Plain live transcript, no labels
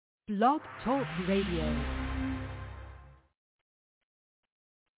Blog Talk Radio.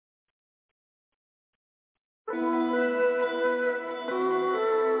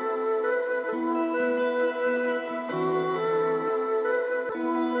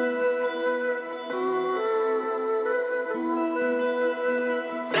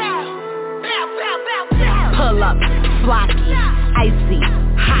 Pull up, flocky, icy,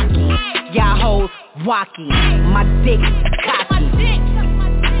 hockey, y'all hoes wacky, my dick cocky.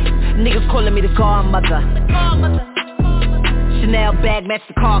 Niggas calling me the godmother. Chanel bag match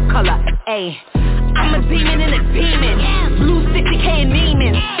the car color. Ayy, I'm a demon in a demon. Blue 60K in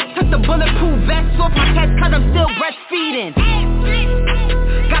Neiman. Took the bulletproof vest off my chest cause I'm still breastfeeding.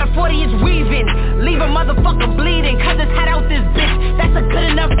 Got a 40-inch weaving. Leave a motherfucker bleeding cause it's hot out this bitch. That's a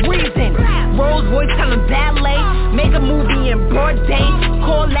good enough reason. Rolls Royce tell him ballet. Make a movie in broad day.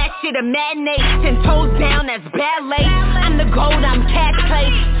 Call that shit a matinee. 10 toes down, that's ballet. I'm the gold, I'm cash clay.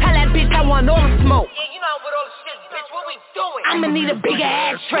 Tell that bitch I want all the smoke. Yeah, you know with all the shit, bitch, what we doing? I'ma need a bigger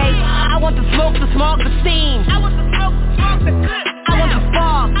ashtray. I want the smoke, the smog, the steam. I want the smoke, the smog, the good. I want the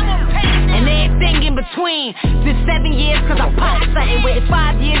fog. I want pain. And everything in between. Did 7 years cause I popped something. Waited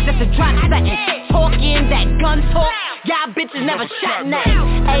 5 years just to drop something. Talking that gun talk. Y'all bitches never shot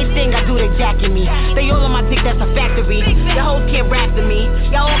nothing. Everything I do they jacking me. They all on my dick, that's a factory. Your hoes can't rap to me.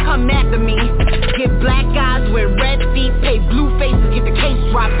 Y'all all come after me. Get black eyes with red feet. Pay blue faces, get the case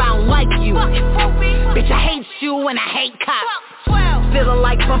dropped. I don't like you. Bitch, I hate you and I hate cops. Feeling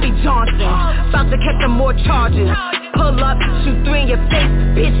like Bumpy Johnson. About to catch some more charges. Pull up, shoot 3 in your face.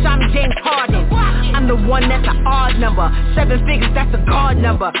 Bitch, I'm James Harden. I'm the one that's an odd number. 7 figures, that's a guard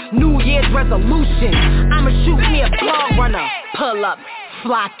number. New Year's resolution. I'ma shoot me a blog runner. Pull up,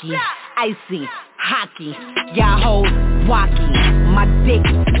 flocky, icy, hockey. Y'all hoes wacky. My dick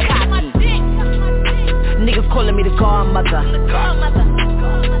cocky. Niggas calling me the godmother.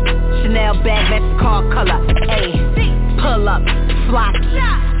 Chanel bag match the car color. Ayy, pull up, flocky,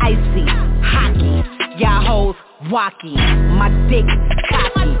 icy, hockey. Y'all hoes wacky. My dick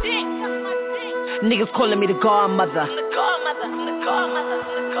cocky. Niggas calling me the godmother.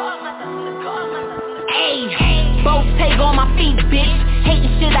 Ayy, both take on my feet, bitch.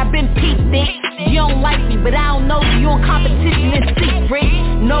 Hating shit, I've been peeped it. You don't like me, but I don't know you on competition in secret.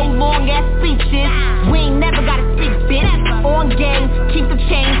 No long ass speeches. We ain't never gotta speak, bitch. On game, keep the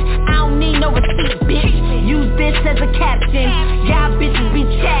change. I don't need no receipt, bitch. Use this as a caption. Y'all bitches be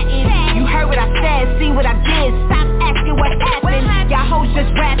chatting. You heard what I said, see what I did. Stop asking what happened. Y'all hoes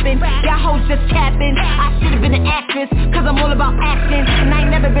just rapping. Y'all hoes just capping. I should've been an actress, cause I'm all about acting. And I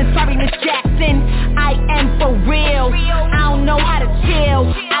ain't never been sorry, Miss Jackson. I am for real. I don't know how to chill.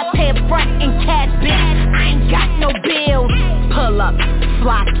 I pay up front in cash, bitch. I ain't got no bills. Pull up,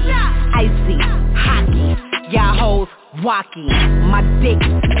 flocky, icy, hockey. Y'all hoes wacky. My dick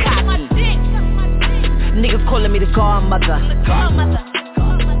cocky. Niggas calling me the godmother.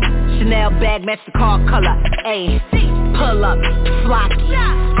 Chanel bag match the car color. Ayy, pull up, flocky,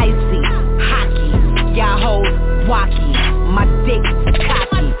 icy, hockey. Y'all hoes wacky. My dick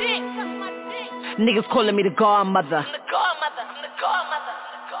cocky. Niggas calling me the godmother.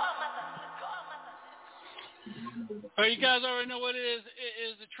 All right, you guys already know what it is. It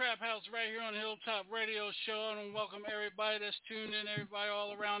is the Trap House right here on Hilltop Radio Show. And welcome everybody that's tuned in, everybody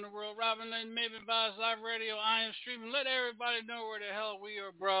all around the world. Robin and Maven Vibes Live Radio. I am streaming. Let everybody know where the hell we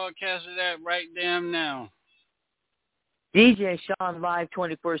are broadcasted at right damn now. DJ SHAWN Live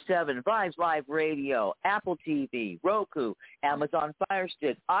 24/7, Vibes Live Radio, Apple TV, Roku, Amazon Fire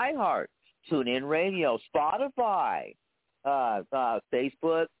Stick, iHeart, TuneIn Radio, Spotify,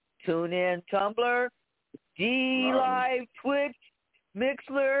 Facebook, TuneIn, Tumblr, G Live, Twitch,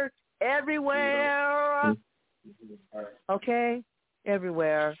 Mixler, everywhere. Okay,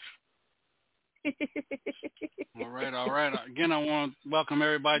 everywhere. All right. Again, I want to welcome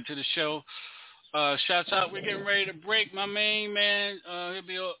everybody to the show. Shouts out. We're getting ready to break. My main man,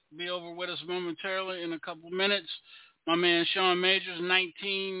 he'll be over with us momentarily in a couple minutes. My man Sean Majors,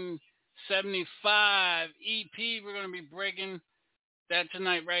 1975 EP. We're going to be breaking that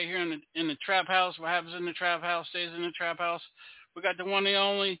tonight right here in the Trap House. What happens in the Trap House stays in the Trap House. We got the one and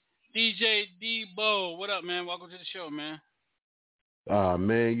only DJ D-Bo. What up, man? Welcome to the show, man.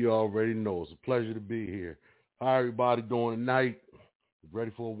 Man, you already know. It's a pleasure to be here. How everybody doing tonight?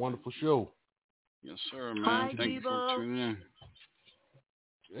 Ready for a wonderful show. Yes, sir, man. Hi, Thank you for tuning in.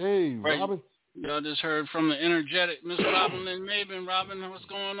 Hey, right. Robin. Y'all just heard from the energetic Miss Robin and Maven. Robin, what's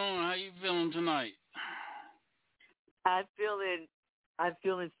going on? How you feeling tonight? I'm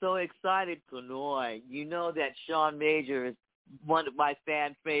feeling so excited, Kanoy. You know that Sean Major is one of my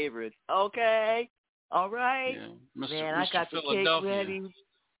fan favorites. Okay? All right? Yeah. Man, I got the cake ready.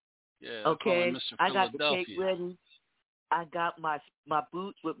 Yeah. Okay. Mr. I got the Philadelphia. cake ready. I got my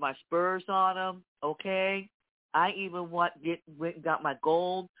boots with my spurs on them. Okay. I even went and got my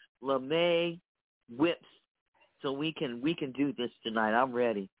gold lame whips, so we can do this tonight. I'm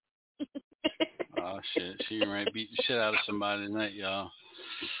ready. Oh shit, she ready beat the shit out of somebody tonight, y'all.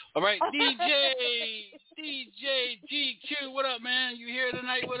 All right, DJ GQ, what up, man? You here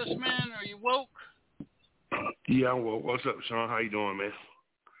tonight with us, man? Are you woke? Yeah, I'm woke. What's up, Sean? How you doing, man?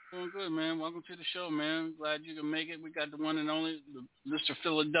 Doing good, man. Welcome to the show, man. Glad you can make it. We got the one and only Mr.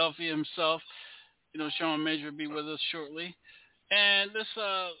 Philadelphia himself. You know, Shawn Major will be with us shortly. And this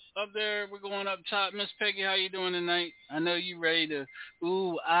up there, we're going up top. Miss Peggy, how you doing tonight? I know you ready to,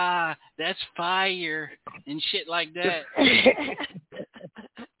 that's fire and shit like that.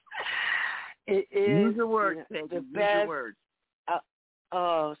 It is. Use your words, Peggy. The Use best. your words.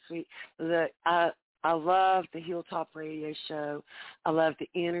 Oh, sweet. Look, I love the Hilltop Radio Show. I love the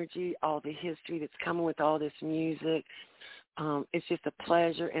energy, all the history that's coming with all this music. It's just a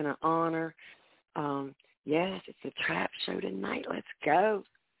pleasure and an honor. Yes, it's a trap show tonight. Let's go.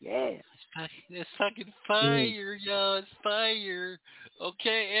 Yeah. It's fucking fire, y'all. It's fire.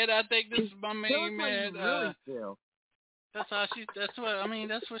 Okay, and I think this is my main man. Really feel. That's what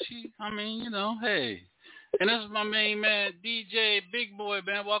she, you know, hey. And this is my main man, DJ Big Boy,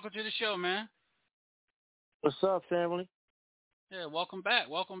 man. Welcome to the show, man. What's up, family? Yeah, welcome back,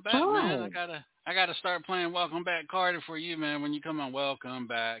 Oh. man. I gotta start playing Welcome Back Carter for you, man, when you come on. Welcome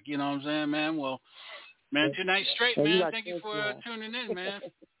back. You know what I'm saying, man? Well, man, 2 nights straight, man. Thank you for tuning in, man.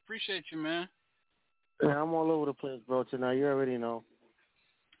 Appreciate you, man. Yeah, I'm all over the place, bro, tonight. You already know.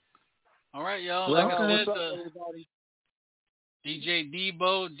 All right, y'all. Well, like I said, what's up, everybody? DJ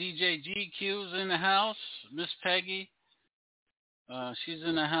Debo, DJ GQ's in the house. Miss Peggy, she's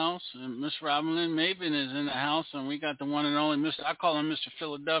in the house. And Miss Robin Maven is in the house. And we got the one and only I call him Mr.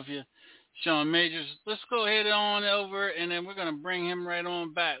 Philadelphia, Shawn Majors. Let's go ahead on over, and then we're going to bring him right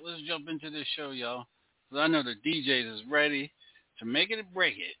on back. Let's jump into this show, y'all. Because I know the DJs is ready to make it or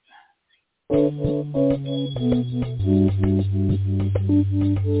break it.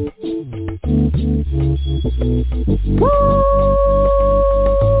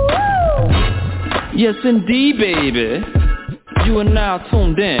 Yes, indeed, baby. You are now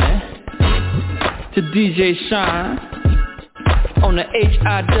tuned in to DJ SHAWN on the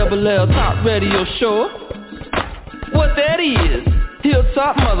HILL Top Radio Show. What that is?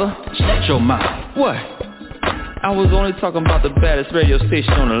 Hilltop mother, shut your mouth. What? I was only talking about the baddest radio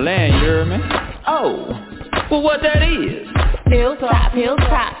station on the land, you heard me? Oh, well what that is? Hilltop.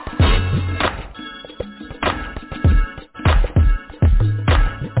 Hilltop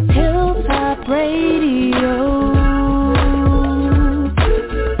Radio.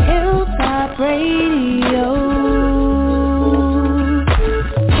 Hilltop Radio.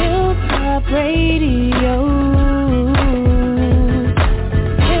 Hilltop Radio.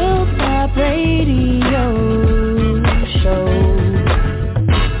 Hilltop Radio Show.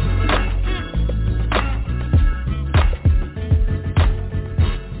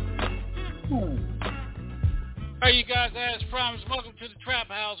 All right, you guys, as promised, welcome to the Trap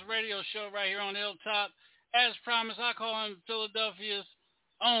House Radio Show right here on Hilltop. As promised, I call him Philadelphia's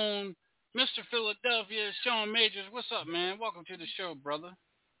own Mr. Philadelphia, Shawn Majors. What's up, man? Welcome to the show, brother.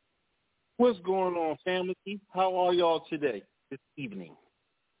 What's going on, family? How are y'all today, this evening?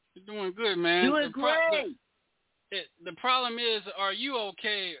 You're doing good, man. Doing great. The problem is, are you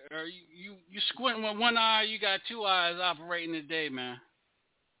okay? Are you squinting with one eye? You got 2 eyes operating today, man.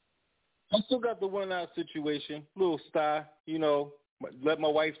 I still got the one eye situation, little sty, you know. Let my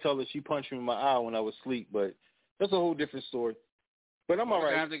wife tell her she punched me in my eye when I was asleep, but that's a whole different story. But I'm all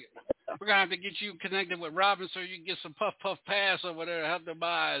right. We're gonna have to get you connected with Robin so you can get some puff pass over there. Help the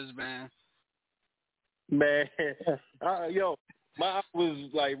eyes, man. Man, yo, my eye was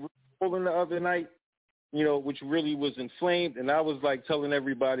like rolling the other night, you know, which really was inflamed, and I was like telling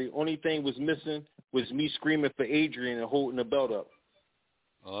everybody, only thing was missing was me screaming for Adrian and holding the belt up.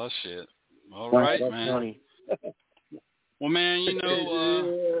 Oh shit! All right, that's man. Funny. Well, man, you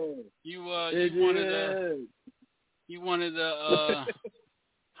know, you wanted the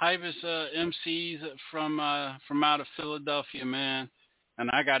hypest MCs from out of Philadelphia, man, and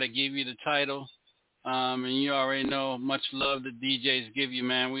I got to give you the title. And you already know much love the DJs give you,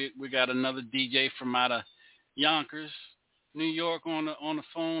 man. We got another DJ from out of Yonkers, New York, on the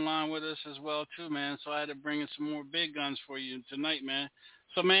phone line with us as well too, man. So I had to bring in some more big guns for you tonight, man.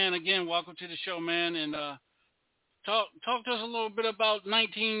 So, man, again, welcome to the show, man, and talk to us a little bit about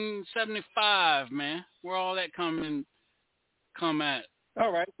 1975, man. Where all that come at?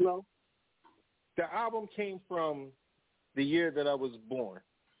 All right. Well, the album came from the year that I was born.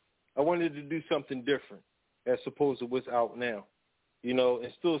 I I wanted to do something different as opposed to what's out now, you know,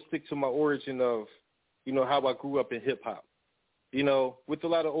 and still stick to my origin of, you know, how I grew up in hip-hop, you know, with a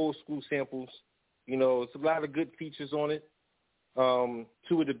lot of old school samples. You know, it's a lot of good features on it.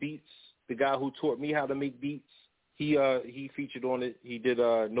 Two of the beats, the guy who taught me how to make beats, he featured on it. He did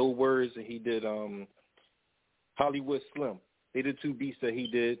No Words, and he did Hollywood Slim. They did two beats that he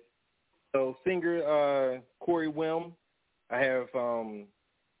did. So singer Corey Wilm, I have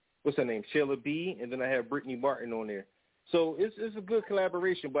what's her name, Shayla B, and then I have Brittany Martin on there. So it's a good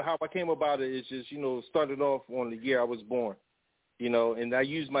collaboration. But how I came about it is just, you know, started off on the year I was born, you know, and I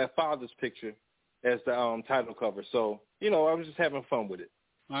used my father's picture as the title cover. So, you know, I was just having fun with it.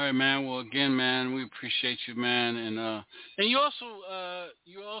 All right, man. Well, again, man, we appreciate you, man, and you also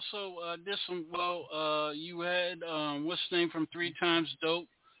did some. Well, you had what's the name from 3 Times Dope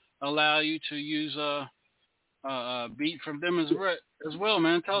allow you to use a beat from them as well,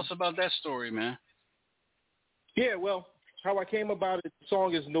 man. Tell us about that story, man. Yeah, well, how I came about it, the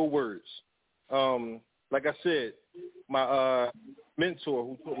song is No Words. Like I said, my mentor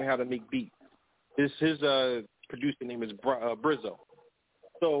who taught me how to make beats, his producer name is Brizzo.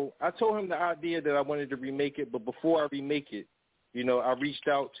 So I told him the idea that I wanted to remake it, but before I remake it, you know, I reached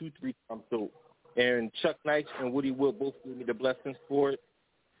out to 3 Times Dope, and Chuck Knight and Woody Wood both gave me the blessings for it.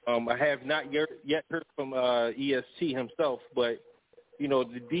 I have not yet heard from EST himself, but, you know,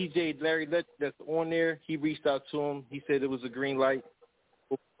 the DJ Larry Letch that's on there, he reached out to him. He said it was a green light.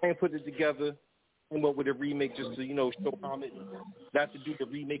 We put it together, came up with a remake just to, you know, show homage. Not to do the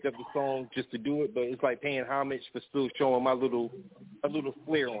remake of the song just to do it, but it's like paying homage for still showing my little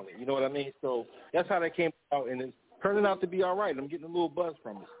flair on it. You know what I mean? So that's how that came out, and it's turning out to be all right. I'm getting a little buzz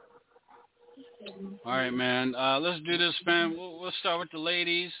from it. All right, man. Let's do this, man. We'll start with the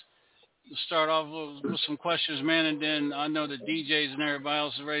ladies. We'll start off with some questions, man, and then I know the DJs and everybody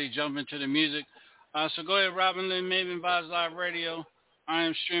else is ready to jump into the music. So go ahead, Robin Lynn, Maven Vibes Live Radio. I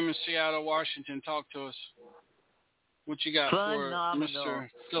am streaming Seattle, Washington. Talk to us. What you got Phenomenal. for Mr.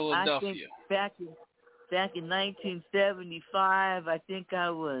 Philadelphia? I think back in 1975, I think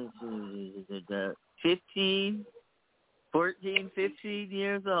I was 15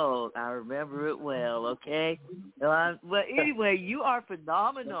 years old. I remember it well, okay? Well, anyway, you are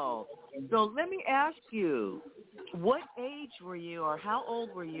phenomenal. So let me ask you, what age were you or how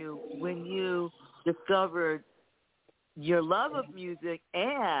old were you when you discovered your love of music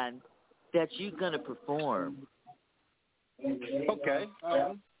and that you're going to perform? Okay.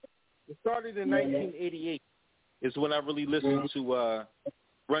 It started in 1988 is when I really listened to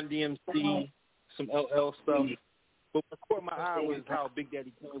Run DMC, some LL stuff. But what caught my eye was how Big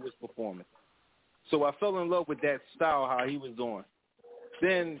Daddy Kane was performing. So I fell in love with that style, how he was doing.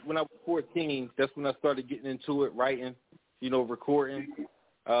 Then when I was 14, that's when I started getting into it, writing, you know, recording.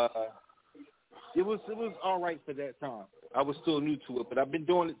 It was all right for that time. I was still new to it, but I've been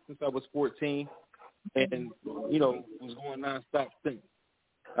doing it since I was 14 and, you know, was going nonstop since.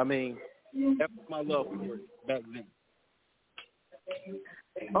 I mean, that was my love for it back then.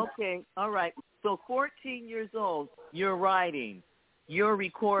 Okay, all right. So 14 years old, you're writing, you're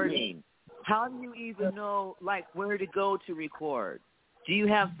recording. How do you even know, like, where to go to record? Do you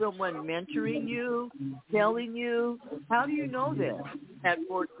have someone mentoring you, telling you? How do you know this at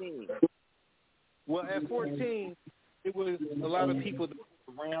 14? Well, at 14, it was a lot of people that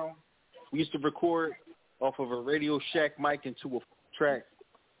were around. We used to record off of a Radio Shack mic into a track,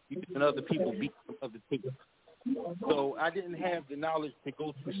 using other people beats from other people. So I didn't have the knowledge to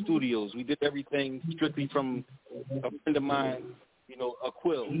go to studios. We did everything strictly from a friend of mine, you know,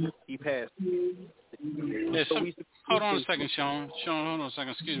 Quill. He passed. Yeah, hold on a second, Sean. Hold on a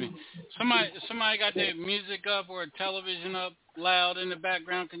second. Excuse me. Somebody got their music up or a television up loud in the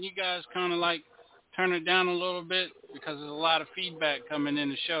background. Can you guys kind of like turn it down a little bit because there's a lot of feedback coming in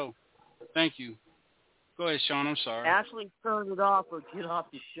the show. Thank you. Go ahead, Sean. I'm sorry. Actually, turn it off or get off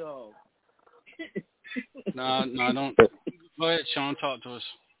the show. No, don't. Go ahead, Sean. Talk to us.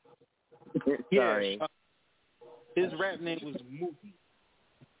 Sorry. His rap name was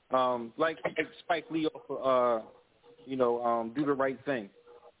Mookie. Like Spike Lee off of, Do the Right Thing.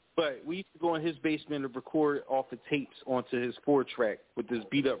 But we used to go in his basement and record off the tapes onto his 4-track with this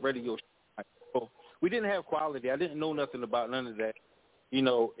beat-up radio. So we didn't have quality. I didn't know nothing about none of that,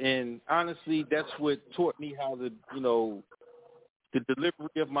 and honestly, that's what taught me how to, the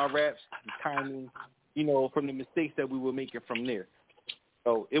delivery of my raps, the timing, from the mistakes that we were making from there.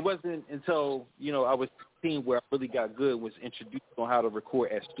 So it wasn't until, I was 16 where I really got good, was introduced on how to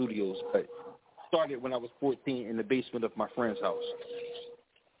record at studios, but started when I was 14 in the basement of my friend's house.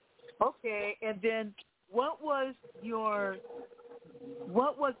 Okay, and then what was your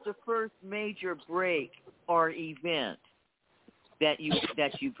What was the first major break or event that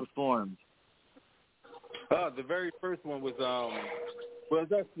you performed? The very first one was well,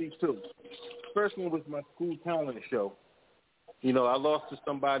 it's actually two. First one was my school talent show. You know, I lost to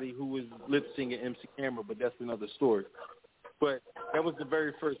somebody who was lip singing MC Camera, but that's another story. But that was the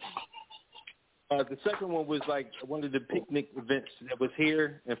very first one. The second one was like one of the picnic events that was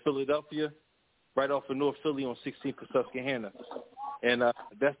here in Philadelphia, right off of North Philly on 16th and Susquehanna. And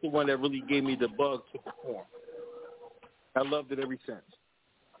that's the one that really gave me the bug to perform. I loved it ever since.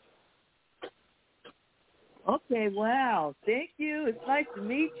 Okay, wow. Thank you. It's nice to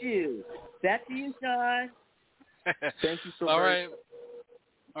meet you. Back to you, Sean. Thank you so much.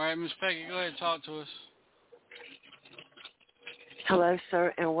 All right, Ms. Peggy, go ahead and talk to us. Hello,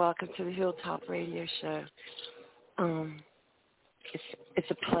 sir, and welcome to the Hilltop Radio Show.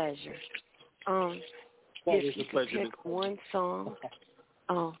 It's a pleasure. If you could pick one song,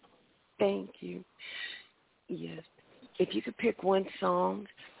 thank you. Yes, if you could pick one song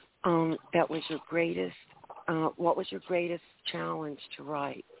that was your greatest, what was your greatest challenge to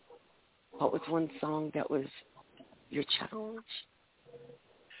write? What was one song that was your challenge?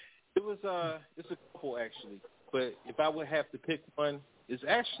 It was it's a couple actually, but if I would have to pick one, it's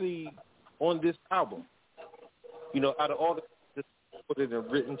actually on this album. You know, out of all the that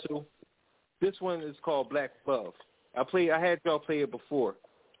I've written to, this one is called Black Love. I had y'all play it before,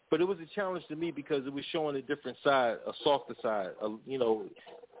 but it was a challenge to me because it was showing a different side, a softer side,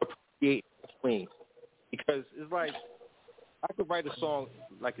 appreciate queen. Because it's like I could write a song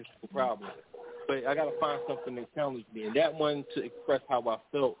like it's no problem, but I got to find something that challenges me. And that one to express how I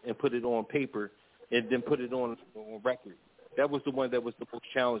felt and put it on paper and then put it on record. That was the one that was the most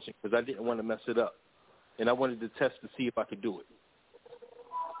challenging because I didn't want to mess it up. And I wanted to test to see if I could do it.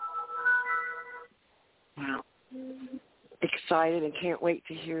 Wow. Excited and can't wait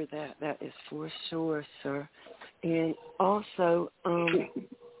to hear that. That is for sure, sir. And also,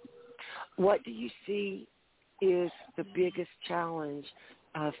 what do you see is the biggest challenge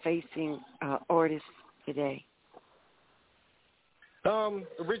facing artists today?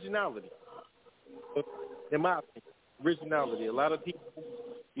 Originality. In my opinion, originality. A lot of people,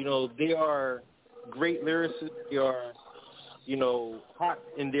 you know, they are great lyricists. They are, you know, hot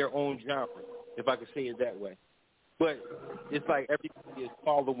in their own genre, if I could say it that way. But it's like everybody is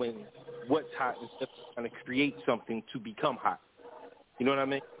following what's hot instead of trying to create something to become hot. You know what I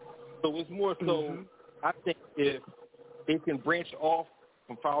mean? So it's more so, I think if they can branch off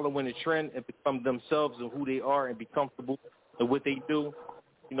from following the trend and become themselves and who they are and be comfortable in what they do,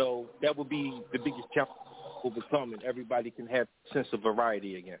 you know, that would be the biggest challenge to overcome, and everybody can have a sense of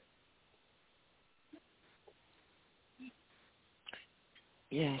variety again.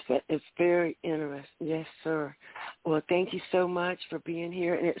 Yes, that is very interesting. Yes, sir. Well, thank you so much for being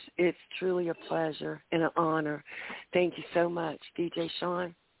here, and it's truly a pleasure and an honor. Thank you so much, DJ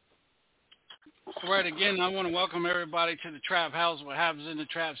Sean. All right, again, I want to welcome everybody to the Trap House. What happens in the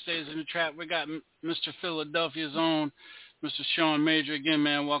trap stays in the trap. We got Mr. Philadelphia's own, Mr. Shawn Major. Again,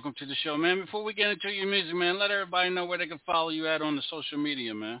 man, welcome to the show. Man, before we get into your music, man, let everybody know where they can follow you at on the social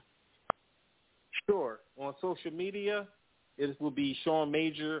media, man. Sure. On social media, it will be Shawn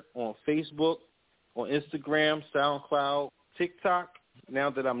Major on Facebook, on Instagram, SoundCloud, TikTok. Now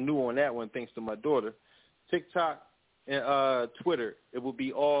that I'm new on that one, thanks to my daughter, TikTok and Twitter, it will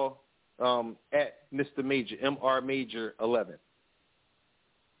be all at Mr. Major, MR Major 11.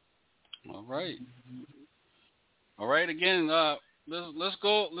 All right. All right. Again, let's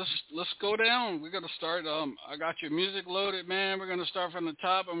go down. We're gonna start. I got your music loaded, man. We're gonna start from the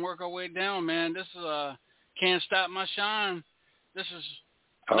top and work our way down, man. This is Can't Stop My Shine. This is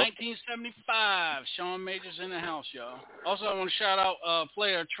 1975. Shawn Major's in the house, y'all. Also, I want to shout out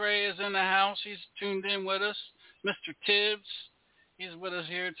player Trey is in the house. He's tuned in with us. Mr. Tibbs, he's with us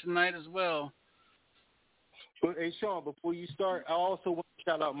here tonight as well. Hey, Shawn, before you start, I also want to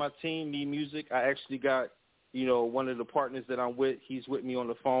shout out my team, Me Music. I actually got, you know, one of the partners that I'm with. He's with me on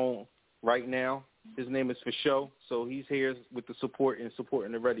the phone right now. His name is For Show, so he's here with the support and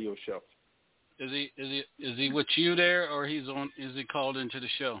supporting the radio show. Is he with you there, or is he called into the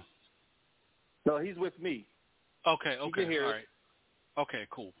show? No, he's with me. Okay, all right. Okay,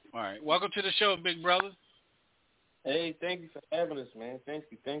 cool. All right. Welcome to the show, big brother. Hey, thank you for having us, man. Thank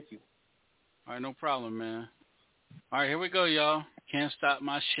you. All right, no problem, man. All right, here we go, y'all. Can't Stop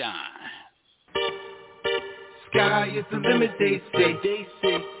My Shine. Sky is the limit, they say.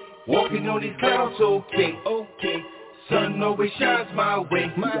 Walking on these clouds, okay. Sun always shines my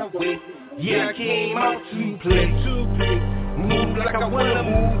way. Yeah, I came out to play. Move like I wanna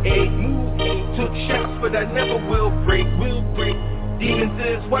move, Took shots, but I never will break. Demons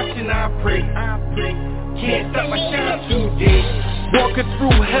is watching, I pray. Can't stop my shine today. Walking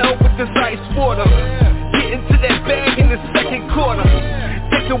through hell with this ice water. Getting to that bag in the second quarter.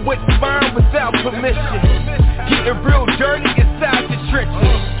 Taking what's mine without permission. Getting real dirty inside the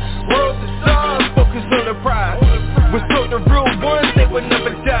trenches. World of stars, focus on the prize. Was told the real ones, they would never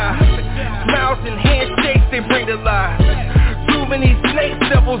die. Smiles and handshakes, they bring to life. Too many snake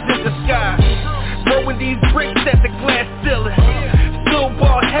devils in the sky. Throwing these bricks at the glass ceiling. Still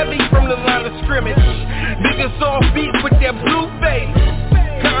ball heavy from the line of scrimmage. Niggas all beat with their blue face.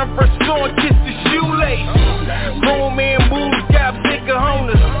 Converse on, kiss the shoelace. Grown man moves, got bigger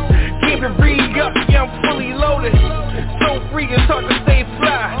honors. Keep it re-up, yeah, I'm fully loaded. So free, it's hard to stay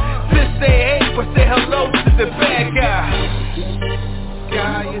fly. Since they hate, but say hello to the bad guy.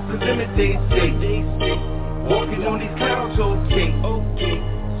 Sky is the limit, they say. Walking on these clouds, okay.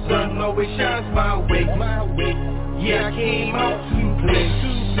 Sun always shines my way. Yeah, I came out to play.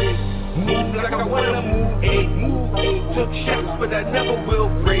 Move like I wanna move. Took shots, but I never will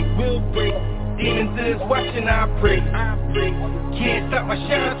break. Demons is watching, I pray. Can't stop my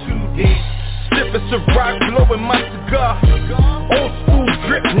shine today. Sipping some rock, blowing my cigar. Old school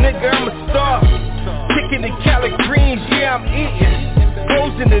drip, nigga, I'm a star. Kicking the Cali greens, yeah, I'm eating.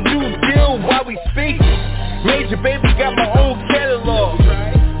 Closing the new deal while we speak. Major baby got my own catalog.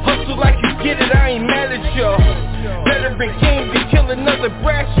 Hustle like you get it, I ain't mad at y'all. Veteran king to kill another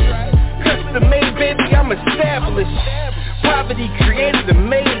brash. Custom made, baby, I'm established. Poverty created a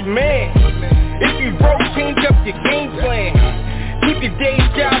made man. If you broke, change up your game plan. Keep your day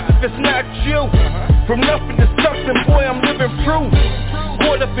job if it's not you. From nothing to something, boy, I'm living proof.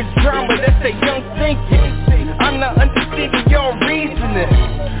 Caught up in drama, that's that young thinking. I'm not understanding y'all reasoning.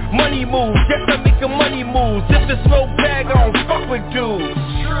 Money moves, yes, I'm making money moves. If it's no bag, I don't fuck with dudes.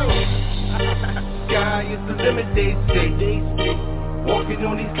 Sky is the limit, they say. Walking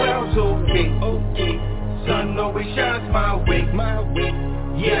on these clouds, okay. Sun always shines my way.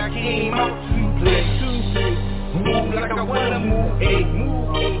 Yeah, I came out to play. Move like I wanna move.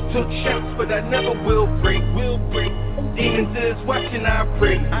 Took shots, but I never will break. Demons is watching, I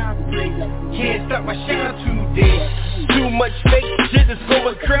pray. Can't stop my shine today. Too much fake shit is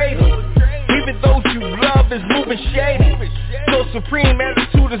going crazy. Even those you love is moving shady. So supreme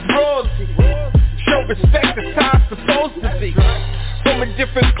attitude is royalty. Show respect, that's how it's supposed to be. From a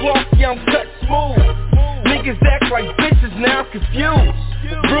different cloth, yeah, I'm cut smooth. Niggas act like bitches, now I'm confused.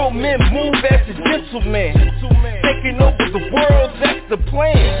 Real men move as a gentleman. Taking over the world, that's the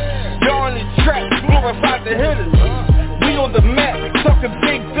plan. Y'all on the track, glorify the hitters. We on the map, talking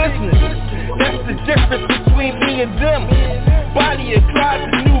big business. That's the difference between me and them. Body of Clyde,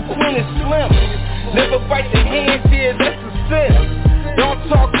 the new queen is slim. Never bite the hand, yeah, that's a sin. Don't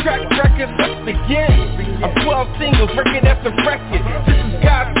talk track records, let's begin. I'm 12 singles, record after record. This is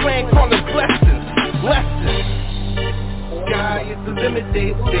God's plan, call it blessings. Sky is the limit,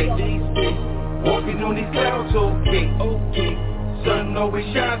 they say. Walking on these clouds, okay. Sun always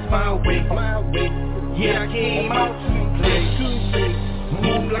shines my way. Yeah, I came out to play.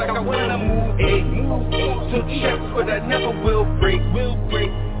 Move like I wanna move. Took shots, but I never will break.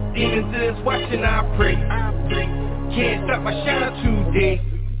 Demons is watching, I pray. Can't stop my shine today.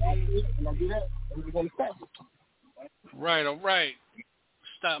 Right, all right.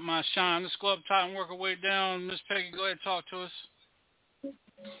 Stop my shine. Let's go up top and work our way down. Miss Peggy, go ahead and talk to us.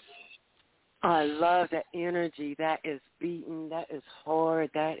 I love that energy. That is beating. That is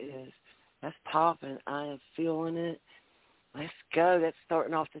hard. That's popping. I am feeling it. Let's go. That's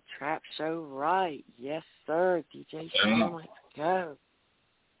starting off the trap show right. Yes, sir. DJ SHAWN, let's go.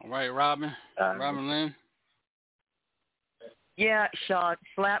 All right, Robin. Robin Lynn. Yeah, Sean,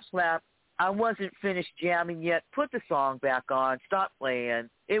 slap. I wasn't finished jamming yet. Put the song back on. Stop playing.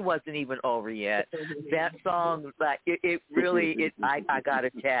 It wasn't even over yet. That song, like it really, I got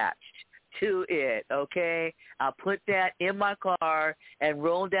attached to it, okay? I'll put that in my car and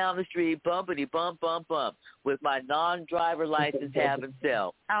roll down the street, bumpity bump, bump, bump, with my non-driver license having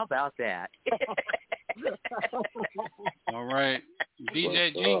self. How about that? All right.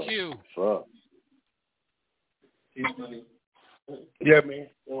 DJ GQ. Yeah, man.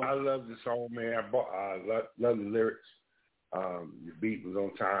 Well, I love the song, man. I love the lyrics. The beat was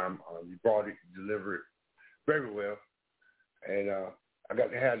on time. You brought it, delivered it very well. And I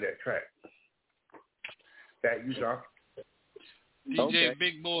got to have that track. That you, Sean? DJ okay.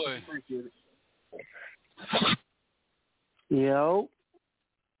 Big Boy. Yo.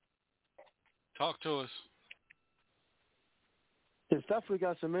 Talk to us. It's definitely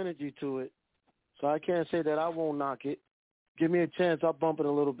got some energy to it. So I can't say that I won't knock it. Give me a chance, I'll bump it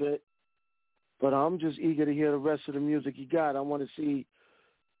a little bit. But I'm just eager to hear the rest of the music he got. I want to see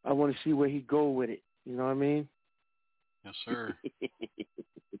where he go with it. You know what I mean? Yes, sir.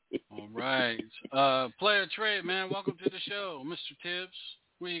 All right. Player Trade, man, welcome to the show. Mr. Tibbs,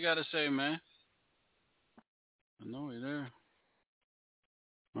 what you got to say, man? I know you're there.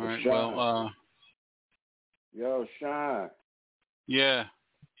 All right, Sean. well, Yo, Sean. Yeah.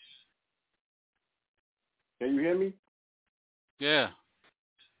 Can you hear me? Yeah.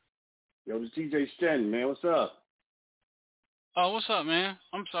 Yo, this TJ Stanton, man. What's up? Oh, what's up, man?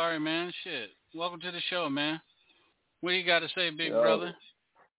 I'm sorry, man. Shit. Welcome to the show, man. What do you got to say, big brother?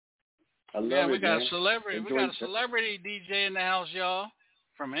 I love yeah, it, we got man. a celebrity. We got a celebrity DJ in the house, y'all,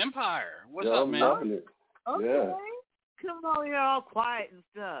 from Empire. What's up, man? I'm loving it. Okay. Yeah. Come on here all quiet and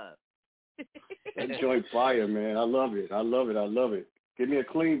stuff. That joint fire, man. I love it. I love it. I love it. Give me a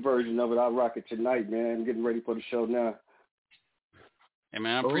clean version of it. I'll rock it tonight, man. I'm getting ready for the show now. Hey,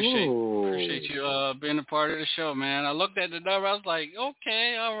 man, I appreciate you being a part of the show, man. I looked at the number. I was like,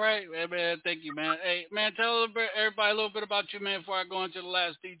 okay, all right. Hey, man, thank you, man. Hey, man, tell everybody a little bit about you, man, before I go into the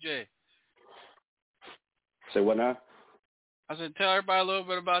last DJ. Say what now? I said, tell everybody a little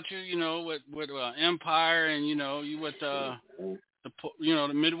bit about you, you know, with Empire and, you know, you with the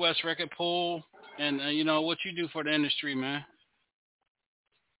Midwest Record Pool and, you know, what you do for the industry, man.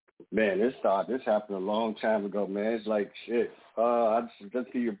 Man, this happened a long time ago, man. It's like shit. I'll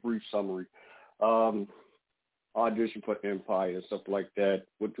just give you a brief summary. Audition for Empire and stuff like that.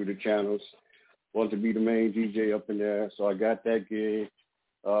 Went through the channels. Wanted to be the main DJ up in there, so I got that gig.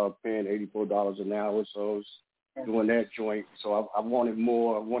 Paying $84 an hour, so I was doing that joint. So I wanted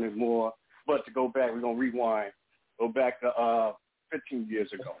more. But to go back, we're gonna rewind. Go back to 15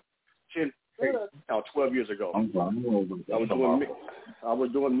 years ago. 12 years ago. I was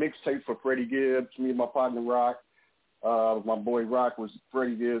doing mixtape for Freddie Gibbs. Me and my partner Rock. My boy Rock was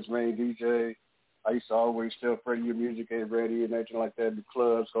Freddie Gibbs' main DJ. I used to always tell Freddie, your music ain't ready and everything like that. The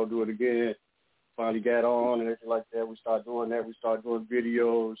clubs, go do it again. Finally got on and everything like that. We started doing that. We started doing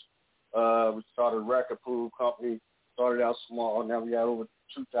videos. We started a record pool company. Started out small. Now we got over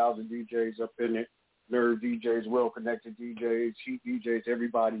 2,000 DJs up in it. Nerve DJs, well-connected DJs, Heat DJs,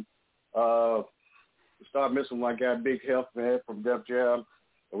 everybody. We started messing with my guy Big Health, man, from Def Jam.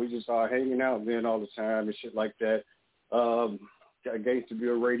 And we just started hanging out, man, all the time and shit like that. Got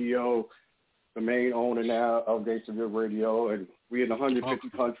Gangsterville Radio, the main owner now of Gangsterville Radio. And we in 150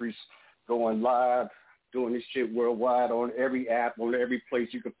 countries going live, doing this shit worldwide on every app, on every place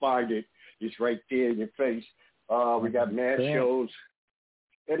you can find it. It's right there in your face. We got mad shows.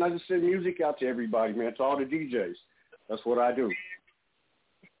 And I just send music out to everybody, man, to all the DJs. That's what I do.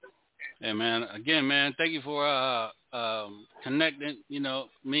 Hey, man, again, man, thank you for connecting,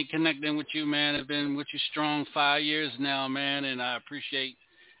 me connecting with you, man. I've been with you strong 5 years now, man, and I appreciate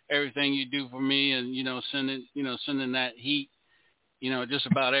everything you do for me and, sending that heat, just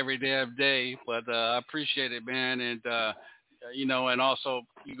about every day. But I appreciate it, man. And, and also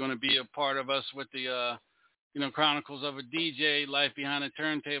you're going to be a part of us with the, Chronicles of a DJ, Life Behind the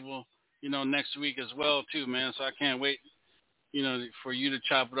Turntable, next week as well, too, man. So I can't wait, for you to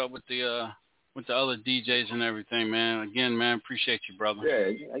chop it up with the other DJs and everything, man. Again, man, appreciate you, brother.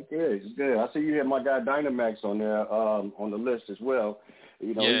 Yeah, it's good. I see you have my guy Dynamax on there, on the list as well.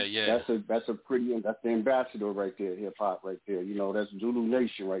 Yeah. That's the ambassador right there, hip hop right there. That's Zulu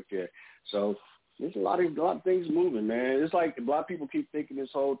Nation right there. So there's a lot of things moving, man. It's like a lot of people keep thinking this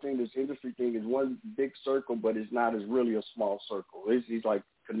whole thing, this industry thing, is one big circle, but it's not. It's really a small circle. It's like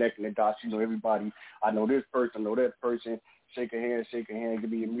connecting the dots. Everybody. I know this person, I know that person. Shake a hand,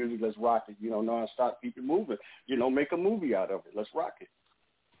 give me your music, let's rock it. Non-stop, keep it moving. Make a movie out of it. Let's rock it.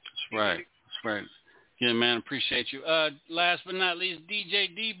 That's right. Yeah, man, appreciate you. Last but not least, DJ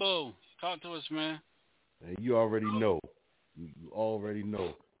Debo. Talk to us, man. Hey, you already know.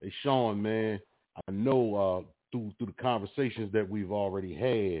 Hey, Sean, man, I know through the conversations that we've already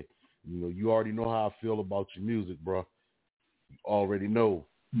had, you already know how I feel about your music, bro. You already know.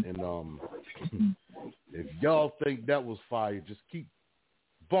 And if y'all think that was fire, just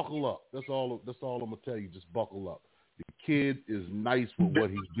buckle up. That's all I'm gonna tell you. Just buckle up. The kid is nice with what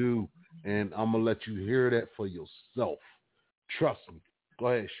he do, and I'm gonna let you hear that for yourself. Trust me. Go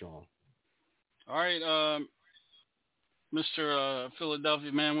ahead, Sean. All right, Mr.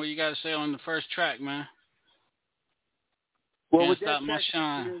 Philadelphia, man, what you got to say on the first track, man? Well, Can't with stop that my track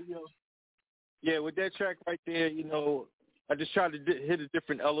shine. There, with that track right there, I just try to hit a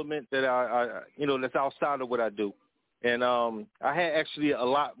different element that I that's outside of what I do. And I had actually a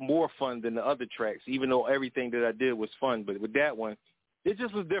lot more fun than the other tracks, even though everything that I did was fun. But with that one, it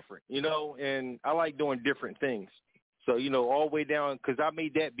just was different, and I like doing different things. So, all the way down, because I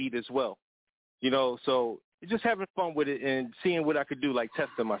made that beat as well. So just having fun with it and seeing what I could do, like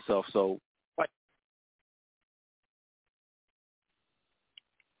testing myself. So, like,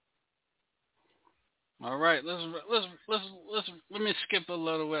 all right, let me skip a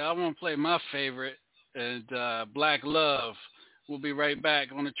little bit. I want to play my favorite, and Black Love. We'll be right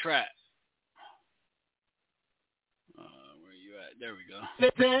back on the track. Where you at? There we go.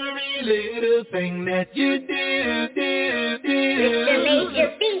 Every little thing that you do.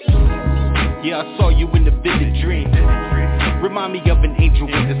 Yeah, I saw you in the vivid dream. Remind me of an angel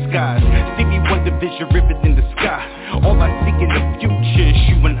in disguise. Stevie Wonder vision ribbon in the sky. All I see in the future is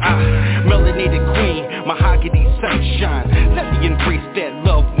you and I. Melanated queen, mahogany sunshine. Let me embrace that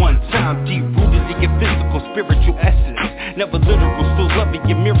love one time. Deep-rooted in your physical, spiritual essence. Never literal, still loving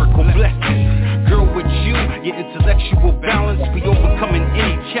your miracle blessings. Girl, with you, your intellectual balance. We overcoming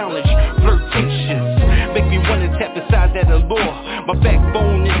any challenge, flirtatious. Make me wanna tap inside that allure. My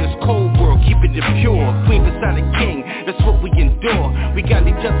backbone in this cold world, keeping it pure. Queen beside a king, that's what we endure. We got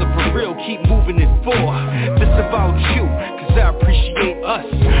each other for real, keep moving it forward. This about you, cause I appreciate us.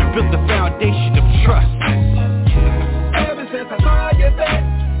 Build the foundation of trust. Ever since I saw you back,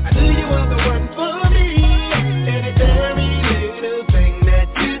 I knew you were the one for me. And it's every little thing that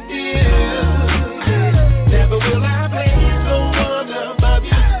you do. Never will I place no one above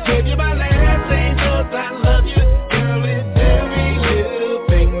you. Give you my last name, cause I love you. Girl, it's every little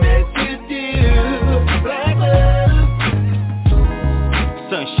thing that you do. Black love.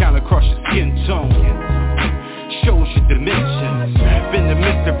 Sunshine across your skin tone shows your dimensions. Been a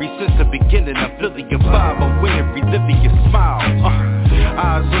mystery since the beginning. I'm feeling your vibe, I'm winning, reliving your smile.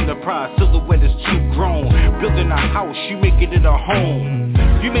 Eyes on the prize, silhouette is too grown. Building a house, you making it a home.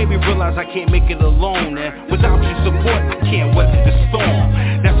 You made me realize I can't make it alone, and without your support, I can't weather the storm.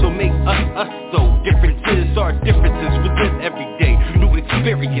 That's what makes us though. Differences are differences, we live every day. New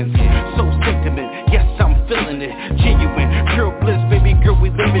experience, so sentiment. Yes, I'm feeling it, genuine, pure bliss, baby girl. We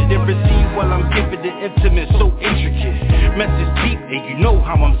live it and receive while I'm giving it intimate, so intricate. Message deep, and you know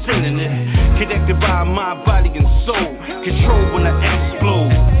how I'm sending it. Connected by mind, body, and soul. Control when I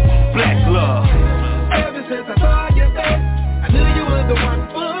explode. Black love. Ever since I saw you back, I knew you were the one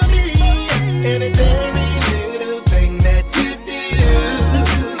for me. And it's every little thing that you do.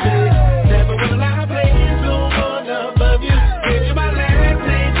 Never will I place no one above you. Give you my last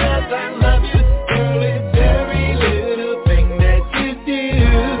name, cause I love you. Girl, it's every little thing that you do.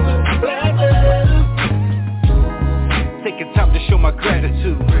 Black love. Taking time to show my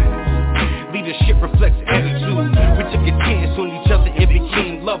gratitude. Leadership reflects attitude. We took a chance on each other and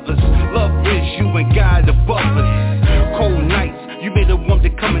became lovers. Love is you and God above us. Cold nights, you made a woman to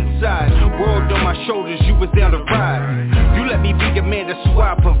come inside. World on my shoulders, you was down to ride. You let me be your man, that's who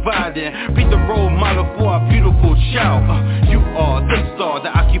I provided. Be the role model for our beautiful child. You are the star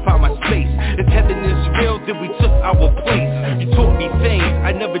that occupy my space. If heaven is real, then we took our place. You taught me things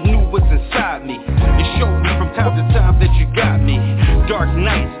I never knew was inside me. You showed me from time to time that you got me. Dark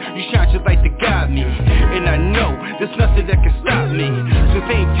nights, you shine your light to guide me. And I know there's nothing that can stop me. So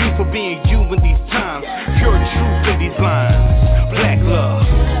thank you for being you in these times. Pure truth in these lines. Black love.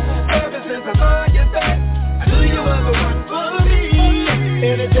 Ever since I saw you back, I knew you were the one for me.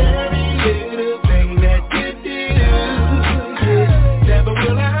 And it's every little thing that you do. Never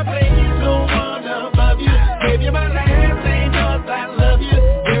will I place no one above you. Give you my last name, cause I love you.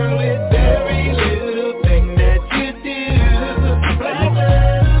 Girl, it's every little thing that you do. Black love.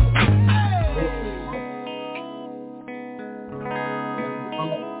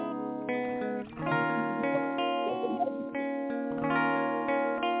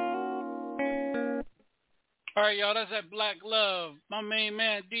 All right, y'all, that's that Black Love. My main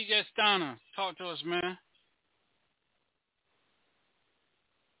man, DJ Stunner. Talk to us, man.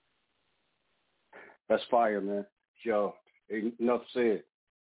 That's fire, man. Yo, ain't enough said.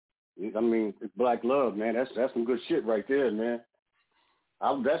 I mean, it's Black Love, man. That's some good shit right there, man.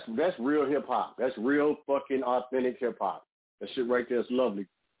 That's real hip hop. That's real fucking authentic hip hop. That shit right there is lovely.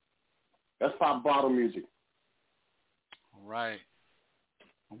 That's pop bottle music. All right.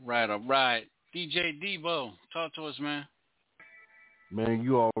 All right. DJ Debo, talk to us, man. Man,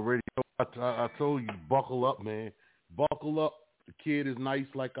 you already know. I told you, buckle up, man. Buckle up. The kid is nice,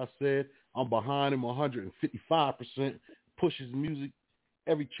 like I said. I'm behind him 155%. Pushes music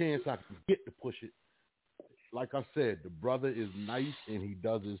every chance I can get to push it. Like I said, the brother is nice, and he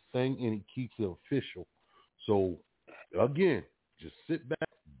does his thing, and he keeps it official. So, again, just sit back,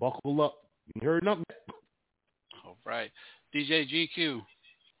 buckle up. You heard nothing? All right. DJ GQ.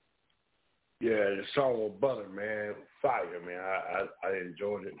 Yeah, the song with Butter, man. Fire, man. I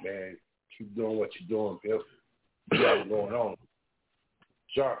enjoyed it, man. Keep doing what you're doing, Pip. You got it going on.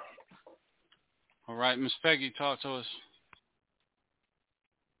 Sure. All right, Miss Peggy, talk to us.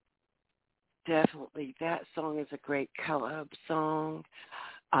 Definitely. That song is a great club song.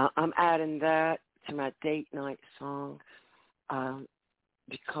 I'm adding that to my date night song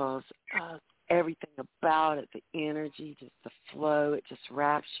because everything about it, the energy, just the flow, it just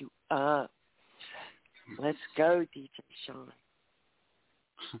wraps you up. Let's go, DJ Sean.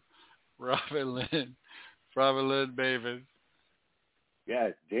 Robin Lynn, baby.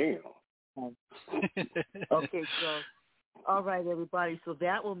 God damn. Okay, so, all right, everybody. So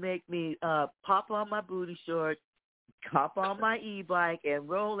that will make me pop on my booty shorts, hop on my e-bike, and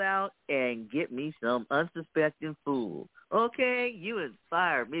roll out and get me some unsuspecting fool. Okay? You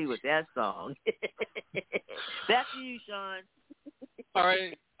inspired me with that song. Back to you, Sean. All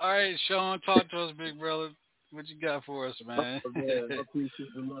right, Sean, talk to us, big brother. What you got for us, man? Oh, man, I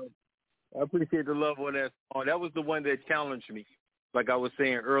appreciate the love. I appreciate the love on that song. That was the one that challenged me. Like I was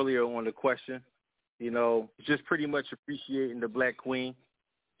saying earlier on the question, just pretty much appreciating the Black Queen.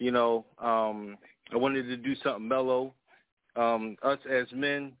 I wanted to do something mellow. Us as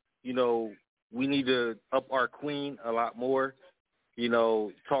men, we need to up our queen a lot more.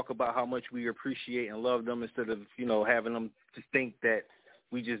 Talk about how much we appreciate and love them instead of, having them to think that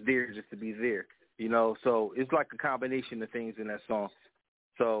we just there just to be there. So it's like a combination of things in that song.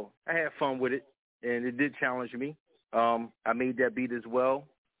 So I had fun with it, and it did challenge me. I made that beat as well.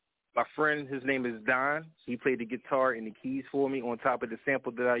 My friend, his name is Don. He played the guitar and the keys for me on top of the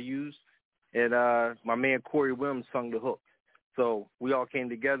sample that I used. And my man Corey Williams sung the hook. So we all came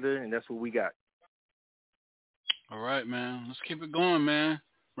together, and that's what we got. All right, man. Let's keep it going, man.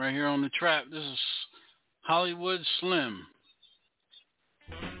 Right here on the trap. This is Hollywood Slim.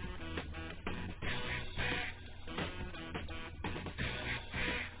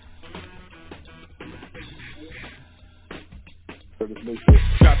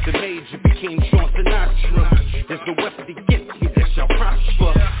 Drop the major, became Sean Sinatra. There's no weapon against me that shall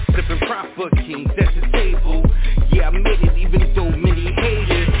prosper. Sipping proper, king, that's the table. Yeah, I made it even though many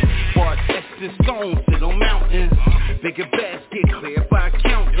hated. Bought Estes stones, sit on mountains. Bigger bags get clear by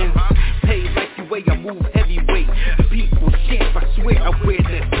accounting. Pay like the way I move heavyweight. The people champ, I swear I wear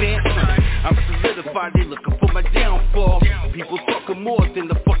that pants. I'm solidified, they looking for my downfall. People talking more than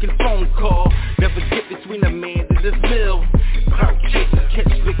the fucking phone call. Never get between a man and his mill. Clout chasers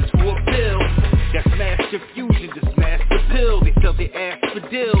catch licks for a bill. That's mass confusion, just mass the pill. They sell their ass for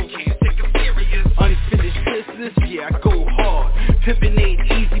deals. Can't take it serious. Unfinished business, yeah, I go hard. Pimpin' ain't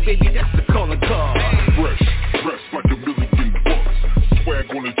easy, baby, that's the calling card. Fresh, dressed like $1 million bucks. Swag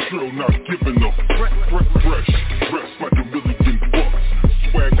on the trail, not giving up. Fresh, dressed like $1 million bucks.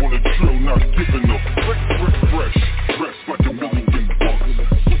 Swag on the trail, not giving up. Fresh, dressed like $1 million bucks.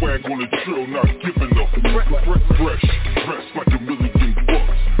 Swag on the trail, not giving up. Fresh, dressed like $1 million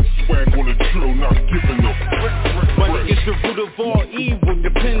bucks. Swag on the trail, not giving up. Money is the root of all evil,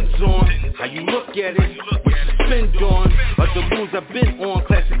 depends on how you look at it, what you spend on. Other moves I've been on,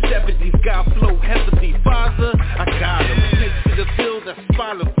 classic 70s, God flow heavily. Father, I got him. Sent to the field, I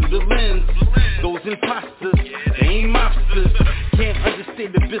spot him through the lens. Those imposters, they ain't mobsters. Can't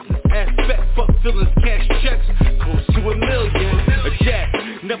understand the business aspect. Fuck feelings, cash checks, close to $1 million. A jack,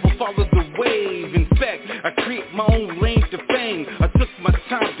 never follow the wave. In fact, I create my own lane to fame. I took my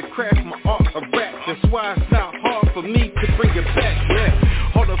time to craft my art of rap. That's why it's not hard for me to bring it back.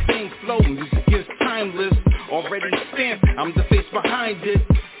 Yeah, Hall of Fame flow, music is timeless. Already stamped, I'm the face behind it.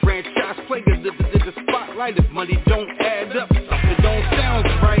 Franchise player, living in the spotlight. If money don't add up, something don't sound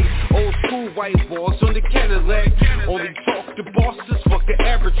right. Old school white walls on the Cadillac. Only talk to bosses, fuck the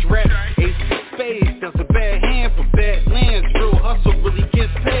average rat. Ace of spades, does a bad hand for bad lands. Real hustle really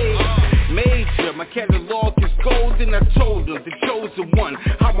gets paid. Major, my catalog is golden. I told them, the chosen one,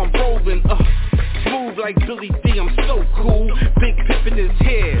 how I'm rolling. Smooth like Billy D, I'm so cool. Big pip in his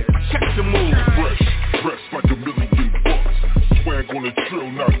hair, check the move. Fresh, dressed like $1 million bucks. Swag on the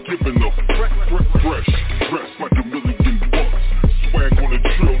trail, not giving up. Fresh, dressed like $1 million bucks. Swag on the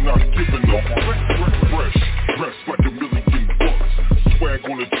trail, not giving up. Fresh, dressed like $1 million bucks. Swag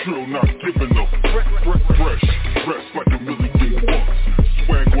on the trail, not giving up. Fresh, dressed like $1 million bucks.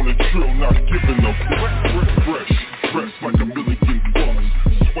 Swag on the trail, not giving up. Fresh, dressed like $1 million bucks.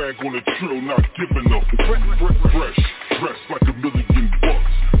 Swag on the trail, not giving up. Fresh, dressed like $1 million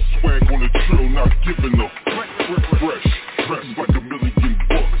bucks. Swag on the trail, not giving up. Fresh, dressed like $1 million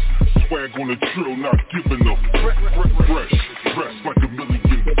bucks. Swag on the trail, not giving up. Fresh, dressed like $1 million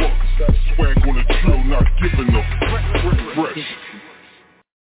bucks. Swag on the trail, not giving up. Fresh.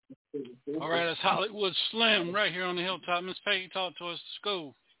 All right, that's Hollywood Slim right here on the hilltop. Miss Peggy, talk to us.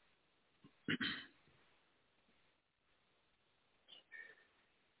 School.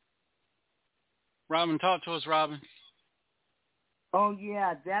 Robin, talk to us, Robin. Oh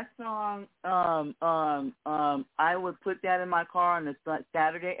yeah, that song. I would put that in my car on the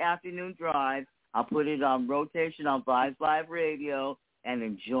Saturday afternoon drive. I'll put it on rotation on Vibes Live Radio and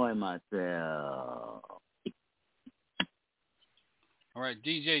enjoy myself. All right,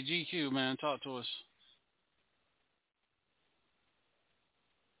 DJ GQ, man, talk to us.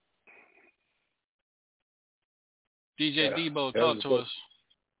 DJ Debo, talk to us.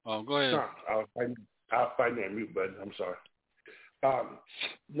 Oh, go ahead. No, I was fighting that mute button. I'm sorry.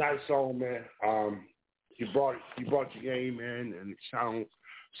 Nice song, man. You brought your game, man, and it sounded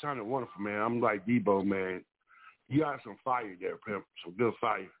wonderful, man. I'm like Debo, man. You got some fire there, pimp. Some good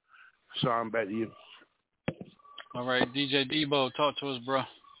fire. So I'm back to you. All right, DJ Debo, talk to us, bro.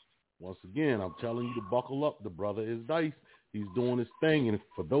 Once again, I'm telling you to buckle up. The brother is nice. He's doing his thing, and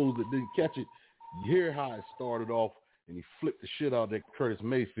for those that didn't catch it, you hear how it started off, and he flipped the shit out of that Curtis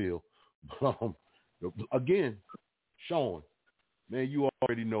Mayfield. Again, SHAWN, man, you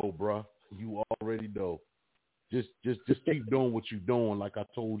already know, bro. You already know. Just keep doing what you're doing, like I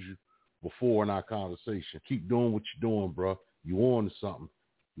told you before in our conversation. Keep doing what you're doing, bro. You on to something.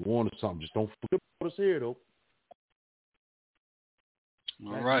 You on to something. Just don't flip us here, though.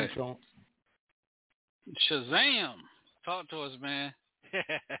 All right. Shazam. Talk to us, man.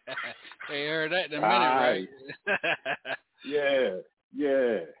 They heard that in a minute, right?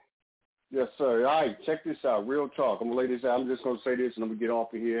 Yeah. Yes, sir. All right, check this out. Real talk. I'm going to lay this out. I'm just going to say this, and I'm going to get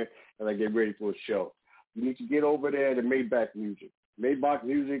off of here as I get ready for a show. You need to get over there to Maybach Music. Maybach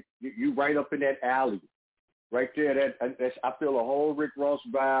Music, you right up in that alley. Right there. That's, I feel a whole Rick Ross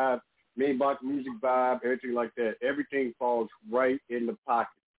vibe, Maybach Music vibe, everything like that. Everything falls right in the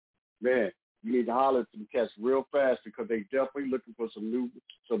pocket. Man, you need to holler at them cats real fast because they definitely looking for some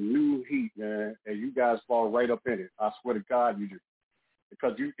new heat, man. And you guys fall right up in it. I swear to God, you do.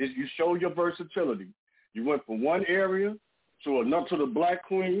 Because you show your versatility. You went from one area to the Black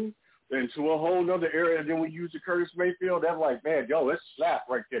Queen and to a whole other area. And then we use the Curtis Mayfield. That's like, man, yo, that's slap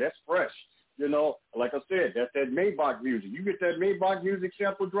right there. That's fresh. You know, like I said, that's that Maybach music. You get that Maybach music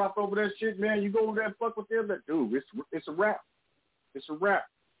sample drop over that shit, man. You go over there and fuck with them. But dude, it's a rap. It's a rap.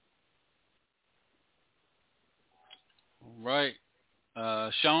 Right.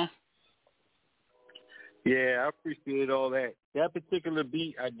 SHAWN? Yeah, I appreciate all that. That particular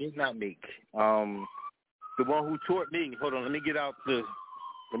beat I did not make. The one who taught me, hold on, let me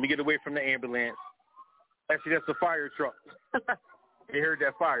get away from the ambulance. Actually, that's the fire truck. They heard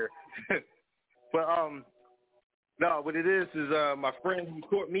that fire. But no, what it is my friend who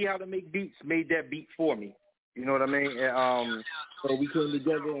taught me how to make beats made that beat for me. You know what I mean? And, so we came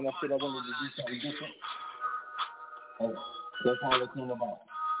together, and I said I wanted to do something different. And that's how it came about.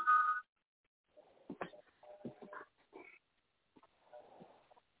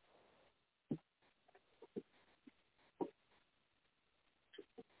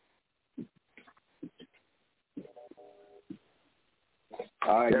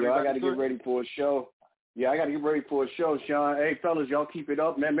 All right, yo, I got to get ready for a show. Yeah, I got to get ready for a show, Sean. Hey, fellas, y'all keep it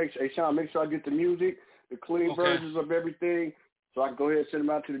up, man. Sean, make sure I get the music, the clean versions of everything, so I can go ahead and send them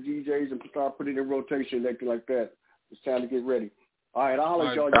out to the DJs and start putting it in rotation, anything like that. It's time to get ready. All right, I'll holler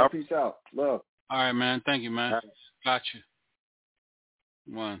at y'all. Y'all peace out. Love. All right, man. Thank you, man. Got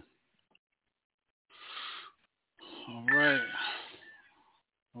you. One. All right.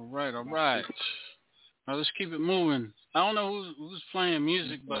 Now let's keep it moving. I don't know who's playing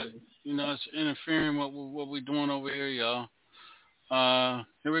music, but you know it's interfering with what we're doing over here, y'all.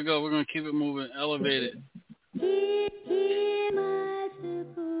 Here we go. We're gonna keep it moving. Elevated.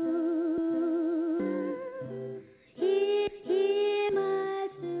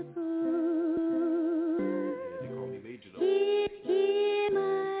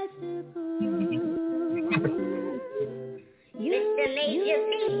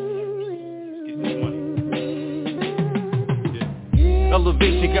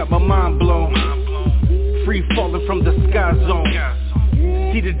 Elevation got my mind blown. Free falling from the sky zone.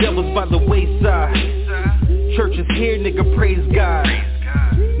 See the devils by the wayside. Church is here, nigga, praise God.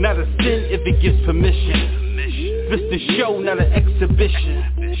 Not a sin if it gives permission. This the show, not an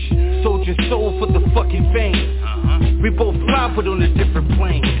exhibition. Sold your soul for the fucking fame. We both fly, but on a different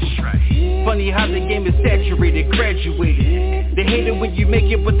plane. Funny how the game is saturated, graduated. They hate it when you make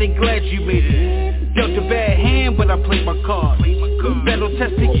it, but they glad you made it. Dealt a bad hand, but I played my cards. Battle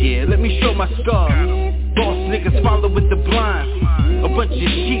tested, yeah, let me show my scars. Boss niggas follow with the blind. A bunch of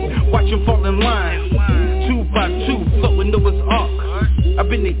sheep, watch them fall in line. 2 by 2, floating Noah's Ark. I've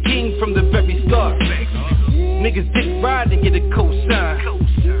been the king from the very start. Niggas dick ride and get a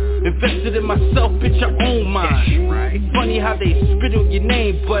cosign. Invested in myself, bitch, I own mine. Funny how they spit on your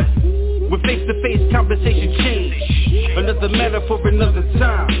name, but When face-to-face conversation change, another matter for another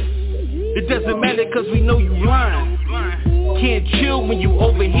time. It doesn't matter cause we know you lying. Can't chill when you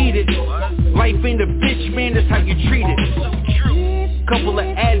overheated. Life ain't a bitch, man, that's how you treat it. Couple of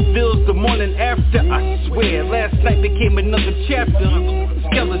Advils the morning after, I swear. Last night became another chapter.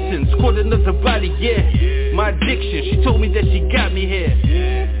 Skeletons, caught another body, yeah. My addiction, she told me that she got me here.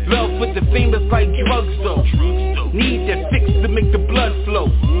 Love with the famous like drugs though. Need that fix to make the blood flow.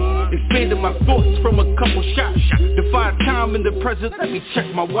 Expanded my thoughts from a couple shots. Defy time in the present, let me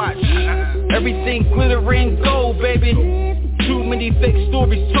check my watch. Everything glitter and gold, baby. Too many fake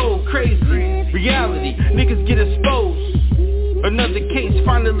stories told, crazy. Reality, niggas get exposed. Another case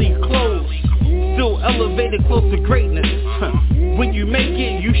finally closed. Still elevated close to greatness. When you make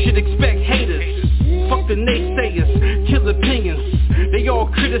it, you should expect haters. Fuck the naysayers, kill opinions. They all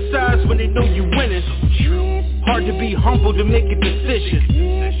criticize when they know you winning. Hard to be humble to make a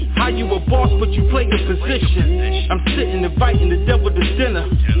decision. How you a boss but you play a position. I'm sitting inviting the devil to dinner.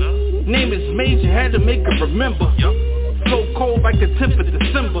 Name is Major, had to make her remember. So cold like the 10th of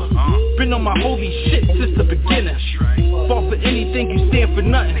December. Been on my holy shit since the beginning. Fall for anything, you stand for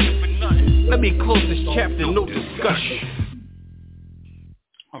nothing. Let me close this chapter, no discussion.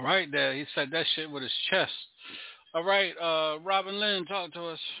 All right, there. He said that shit with his chest. All right, Robin Lynn, talk to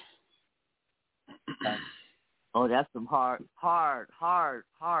us. Oh, that's some hard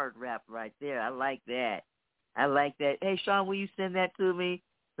rap right there. I like that. Hey, Sean, will you send that to me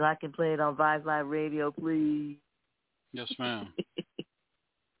so I can play it on Vibes Live Radio, please? Yes, ma'am.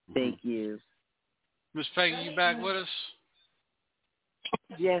 Thank you. Miss Peggy, you back with us?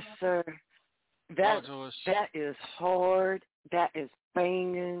 Yes, sir. That is hard. That is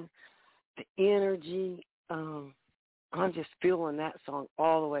banging. The energy. I'm just feeling that song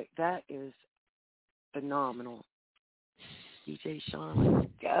all the way. That is phenomenal. DJ Sean,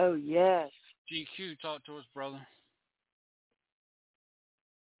 let's go. Yes. GQ, talk to us, brother.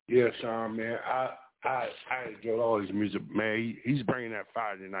 Yeah, Sean, man. I enjoyed all his music, man. He's bringing that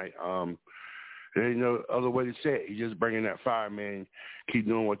fire tonight. There ain't no other way to say it. He's just bringing that fire, man. Keep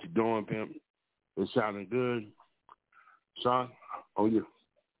doing what you're doing, pimp. It's sounding good. Sean, on you.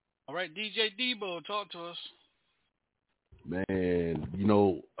 All right, DJ Debo, talk to us. Man,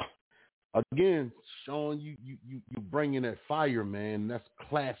 again, Sean, you bringing that fire, man. That's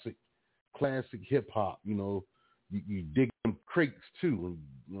classic hip hop. You dig them crates too, and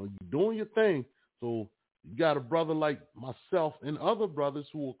you're doing your thing. So you got a brother like myself and other brothers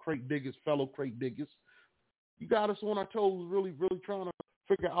who are crate diggers, fellow crate diggers. You got us on our toes, really, really trying to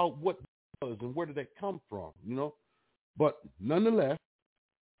figure out what it was and where did that come from, But nonetheless,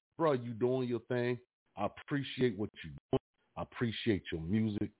 bro, you doing your thing. I appreciate what you're doing. I appreciate your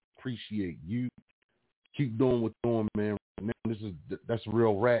music. Appreciate you. Keep doing what you're doing, man. That's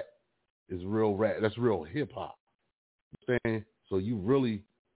real rap. It's real rap. That's real hip hop. You know what I'm saying? So you really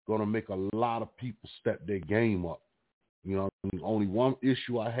gonna make a lot of people step their game up. Only one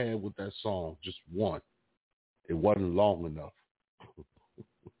issue I had with that song, just one. It wasn't long enough.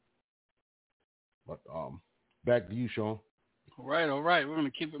 But back to you, Sean. All right. We're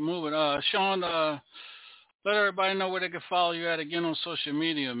gonna keep it moving. Sean, let everybody know where they can follow you at again on social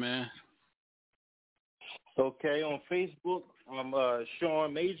media, man. Okay, on Facebook, I'm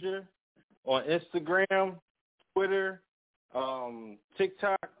Sean Major. On Instagram, Twitter,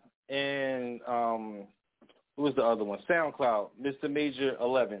 TikTok, and what was the other one? SoundCloud, Mr. Major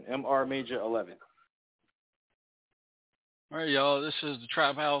 11, MR Major 11. All right, y'all. This is the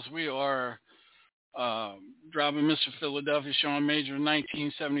Trap House. We are dropping Mr. Philadelphia Sean Major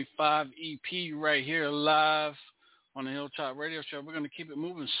 1975 EP right here live on the Hilltop Radio Show. We're going to keep it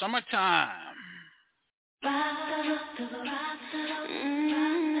moving. Summertime.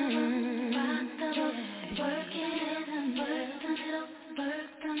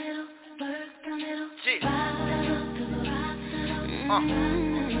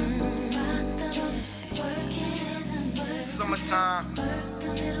 Summertime.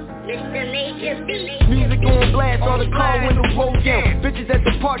 Music on blast, all the car windows roll down. Bitches at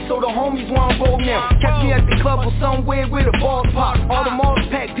the park, so the homies wanna roll now. Catch me at the club or somewhere where the balls pop. All the malls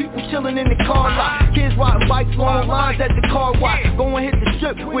packed, people chilling in the car lot. Kids riding bikes, long lines at the car wash. Going hit the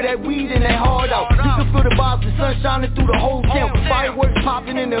strip with that weed and that hard out. You can feel the vibes, the sun shining through the whole town. Fireworks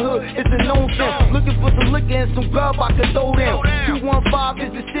popping in the hood, it's a known sound. Looking for some liquor and some grub I can throw down. 215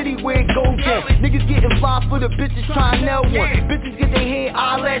 is the city where it goes down. Niggas getting fly for the bitches trying nail one. Bitches get their hair,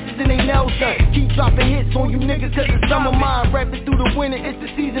 eyelashes, and they nails done. Keep dropping hits on you niggas cause it's summer mine. Rapping through the winter, it's the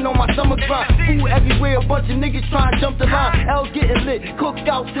season on my summer grind. Food everywhere, a bunch of niggas trying to jump the line. L's getting lit, cooked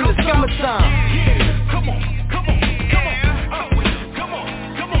out in the summertime. Yeah, come on.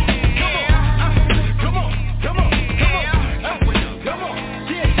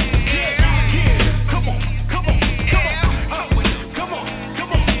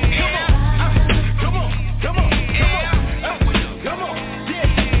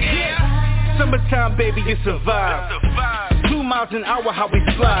 baby, you survive. 2 miles an hour, how we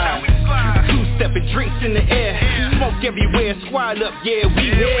slide. 2-stepping drinks in the air. Smoke everywhere, squad up, yeah, we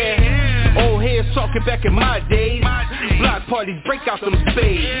here. Old heads talking back in my days. Block parties, break out them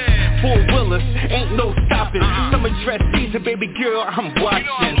spades. 4-wheelers, ain't no stopping. Summer dress season, baby girl, I'm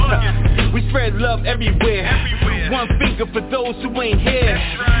watching. We spread love everywhere. One finger for those who ain't here.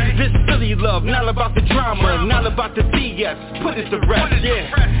 This Philly love, not about the drama, not about the BS. Put it to rest, yeah.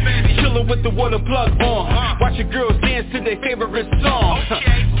 Chillin' with the water plug on. Watching girls dance to their favorite song.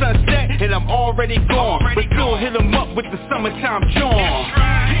 Sunset and I'm already gone, but still hit 'em up with the summertime charm.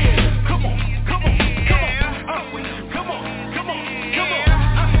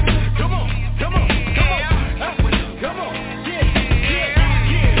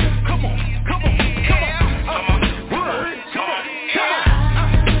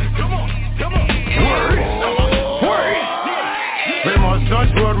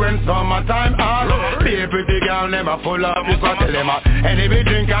 Summertime hot. Be a pretty girl, never full of this what dilemma. And if we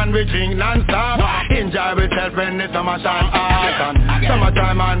drink and we drink non-stop, enjoy yourself when the summertime hot.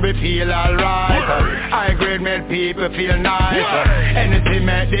 Summertime and we feel alright. High grade make people feel nice. Anything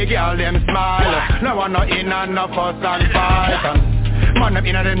make the girl them smile. No one no in and no fuss and fight. Man them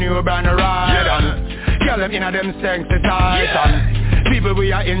inna the new brand ride. Girl them inna them sexy tight. People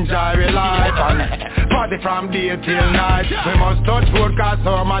we are enjoy real life and party from day till night. We must touch food cause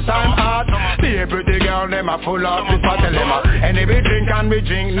summertime hot. Be a pretty girl, them are full of this hot dilemma. And if we drink and we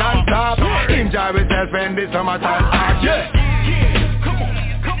drink non-stop, enjoy ourselves when the summertime hot. Yeah.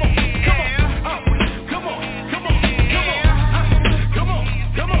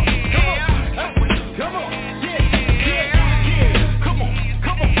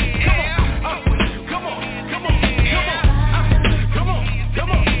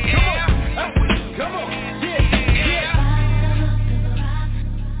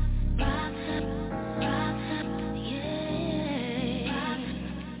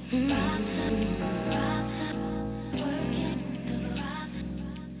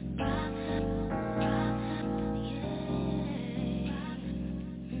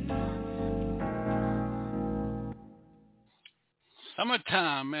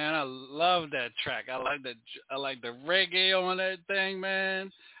 Summertime, man. I love that track. I like the reggae on that thing,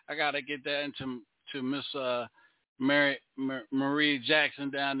 man. I gotta get that into Miss Marie Jackson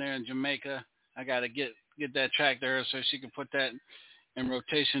down there in Jamaica. I gotta get that track to her so she can put that in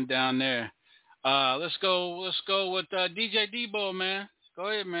rotation down there. Let's go with DJ Debo, man. Go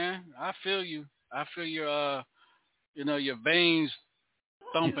ahead, man. I feel you. I feel your your veins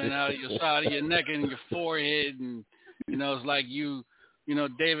thumping out of your side of your neck and your forehead, and it's like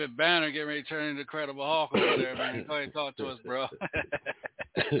David Banner getting ready to turn into Incredible Hulk over there, man. Go ahead and talk to us, bro.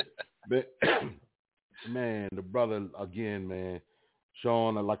 Man, the brother, again, man,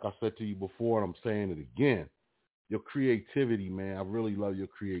 Sean, like I said to you before, and I'm saying it again, your creativity, man, I really love your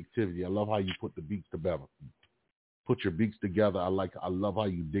creativity. I love how you put the beats together. Put your beats together. I love how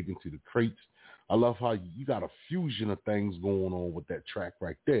you dig into the crates. I love how you got a fusion of things going on with that track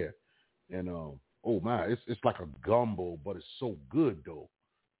right there. And, oh man, it's like a gumbo, but it's so good though.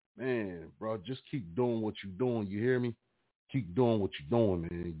 Man, bro, just keep doing what you're doing. You hear me? Keep doing what you're doing,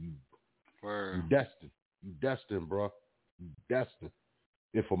 man. You destined. You destined, bro. You destined.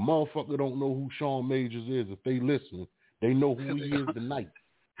 If a motherfucker don't know who Shawn Majors is, if they listening, they know who he is tonight.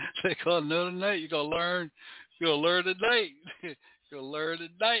 They gonna know tonight. You're gonna learn. You're gonna learn tonight. You're gonna learn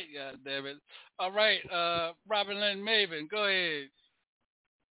tonight. God damn it! All right, Robin Lynn Maven, go ahead.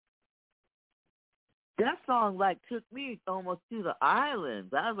 That song took me almost to the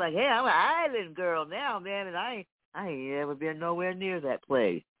islands. I was like, hey, I'm an island girl now, man, and I ain't ever been nowhere near that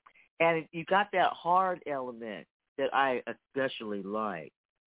place. And you got that hard element that I especially like.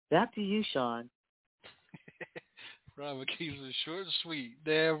 Back to you, Sean. Robert keeps it short and sweet.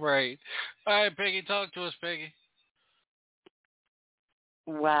 Damn right. All right, Peggy, talk to us, Peggy.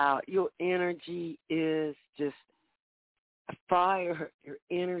 Wow, your energy is just a fire. Your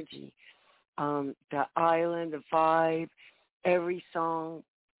energy. The island, the vibe, every song,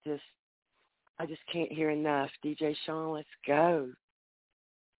 I just can't hear enough. DJ Sean, let's go.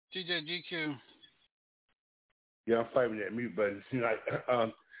 DJ GQ. Yeah, I'm fighting that mute button.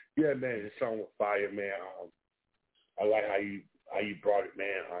 Yeah, man, the song was fire, man. I like how you brought it,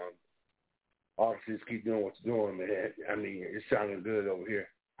 man. Artists keep doing what you're doing, man. I mean, it's sounding good over here.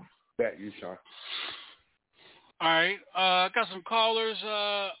 Back to you, Sean. All right, I got some callers.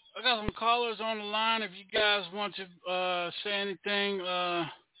 On the line. If you guys want to say anything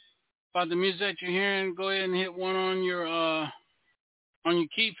about the music that you're hearing, go ahead and hit one on your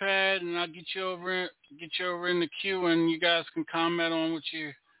keypad, and I'll get you over in the queue, and you guys can comment on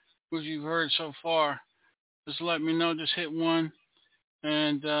what you've heard so far. just let me know. Just hit 1,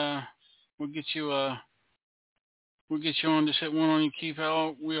 and we'll get you on. Just hit 1 on your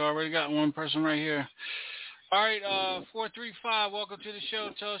keypad. We already got one person right here. All right, 435. Welcome to the show.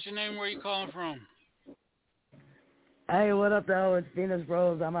 Tell us your name. Where you calling from? Hey, what up, though? It's Venus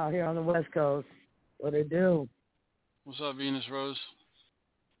Rose. I'm out here on the West Coast. What they do? What's up, Venus Rose?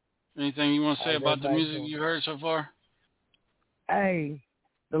 Anything you want to say about the music you heard so far? Hey,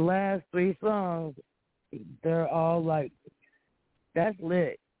 the last 3 songs, they're all like, that's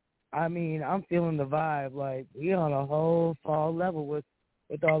lit. I mean, I'm feeling the vibe. Like, we on a whole fall level with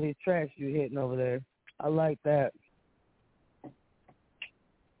all these tracks you hitting over there. I like that.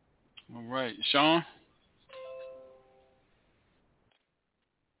 All right. Sean?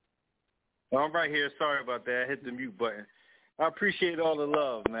 Well, I'm right here. Sorry about that. I hit the mute button. I appreciate all the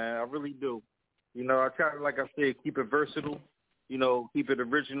love, man. I really do. You know, I try to, like I said, keep it versatile, you know, keep it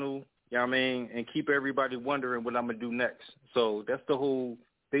original, you know what I mean, and keep everybody wondering what I'm going to do next. So that's the whole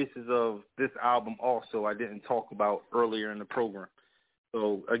basis of this album also I didn't talk about earlier in the program.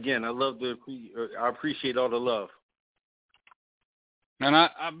 So, again, I appreciate all the love. And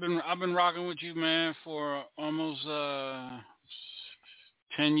I've been rocking with you, man, for almost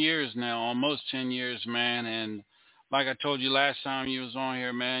 10 years now, almost 10 years, man. And like I told you last time you was on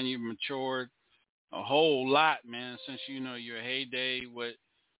here, man, you've matured a whole lot, man, since, you know, your heyday with,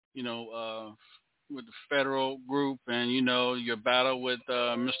 you know, with the federal group and, you know, your battle with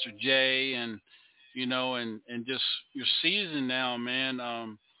Mr. J and, you know, and just your season now, man.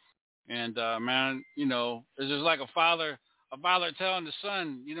 Man, you know, it's just like a father telling the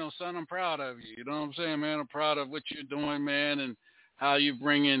son, you know, son, I'm proud of you. You know what I'm saying, man? I'm proud of what you're doing, man, and how you're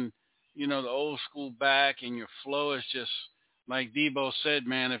bringing, you know, the old school back, and your flow is just, like Debo said,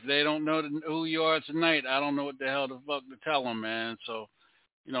 man, if they don't know who you are tonight, I don't know what the hell the fuck to tell them, man. So,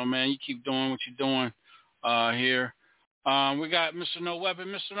 you know, man, you keep doing what you're doing here. We got Mr. No Weapon.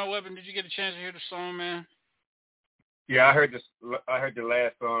 Mr. No Weapon, did you get a chance to hear the song, man? Yeah, I heard the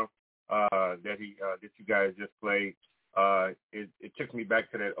last song that you guys just played. It took me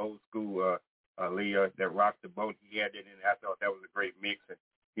back to that old school Leah that rocked the boat. He had it, and I thought that was a great mix. And,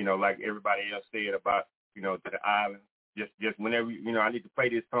 you know, like everybody else said about, you know, to the island. Just whenever, you know, I need to play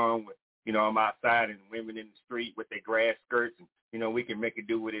this song with, you know, I'm outside and women in the street with their grass skirts, and, you know, we can make it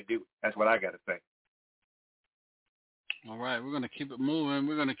do what it do. That's what I got to say. All right, we're going to keep it moving.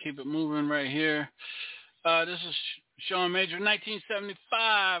 We're going to keep it moving right here. This is Shawn Major,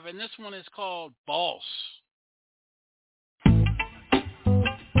 1975, and this one is called Boss.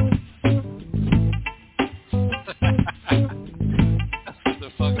 That's the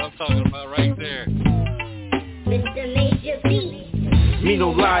fuck I'm talking about right there. Mr. Major B. Me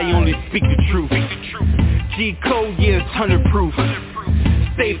no lie, only speak the truth. G code, yeah, it's 100 proof.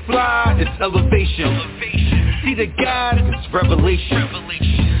 Stay fly, it's elevation. See the God, it's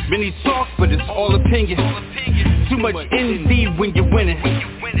revelation. Many talk, but it's all opinion. Too much envy when you're winning.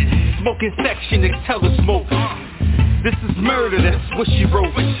 Smoking section, exhale the smoke. This is murder, that's what she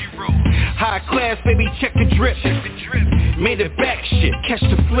wrote. High class, baby, check the drip. Made it back shit, catch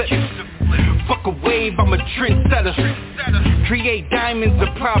the flip. Fuck a wave, I'm a trendsetter. Create diamonds,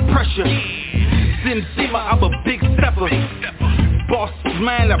 apply pressure. Sim Simmer, I'm a big stepper. Boss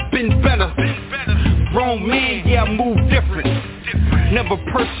man, I've been better. Grown man, yeah, I move different. Never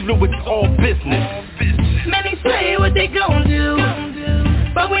personal, it's all business. Many say what they gon' do,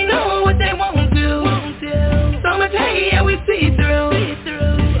 but we know what they won't do. So much hate, yeah, we see through.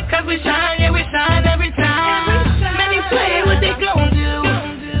 Cause we shine, yeah, we shine every time. Many say what they gon'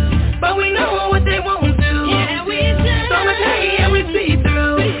 do, but we know what they won't do. So much hate, yeah, we see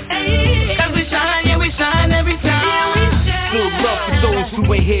through. Cause we shine, yeah, we shine every time. Still love for those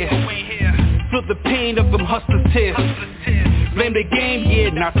who ain't here. Feel the pain of them hustlers' tears. Blame the game, yeah,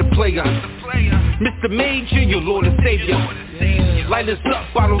 not the player. Mr. Major, your Lord and Savior. Light us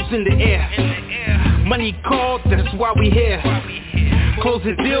up, bottles in the air. Money called, that's why we here. Close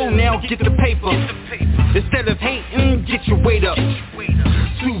the deal, now get the paper. Instead of hating, get your weight up.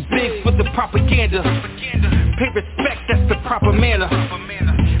 Too big for the propaganda. Pay respect, that's the proper manner.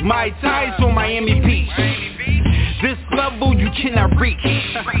 My ties on Miami Beach. This level you cannot reach.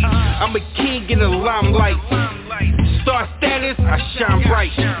 I'm a king in the limelight. Star status, I shine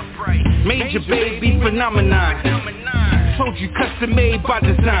bright. Major baby phenomenon. Told you custom made by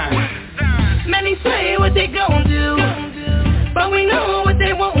design. Many say what they gon' do, but we know what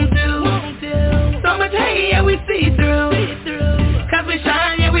they won't do. So much hate, yeah, we see through. Cause we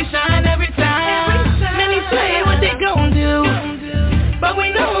shine, yeah, we shine every time. Many say what they gon' do, but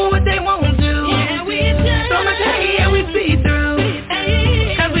we know what they won't do. So much hate, yeah, we see through.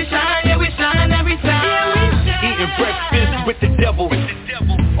 Cause we shine, yeah, we shine every time.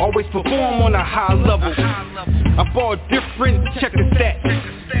 always perform on a high level. I ball different, check the stats.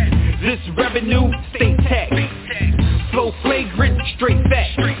 This revenue, stay taxed. Flow flagrant, straight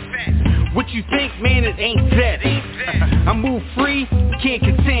fact. What you think, man, it ain't that. I move free, can't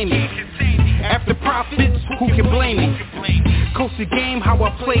contain me. After profits, who can blame me? Coach the game, how I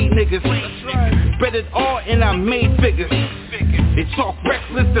play niggas. Bet it all and I made figures. They talk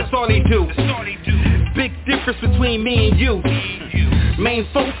reckless, that's all they do. Big difference between me and you. Main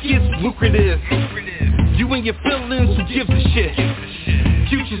focus, lucrative. You and your feelings, who gives a shit?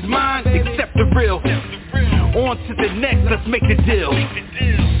 Future's mine, accept the real. On to the next, let's make a deal.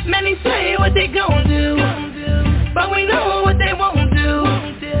 Many say what they gon' do, but we know what they won't do.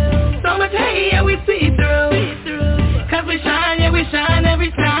 So much hate, yeah, we see through. Cause we shine, yeah, we shine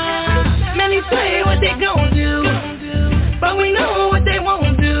every time. Many say what they gon' do, but we know what they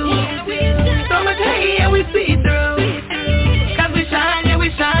won't do. So much hate, yeah, we see through. Cause we shine, yeah,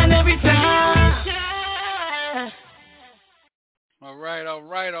 we shine every time.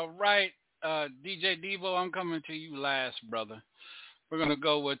 All right. DJ Devo, I'm coming to you last, brother. We're going to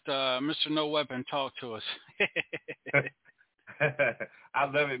go with Mr. No Weapon. Talk to us. I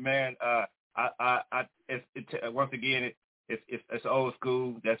love it, man. Once again, it's old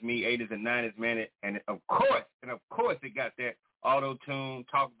school. That's me, 80s and 90s, man. And of course, it got that auto-tune,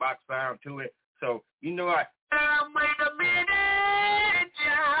 talk box sound to it. So, you know what? Wait a minute,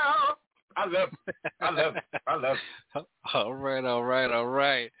 y'all. I love it. All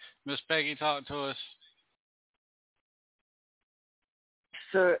right. Miss Peggy, talk to us.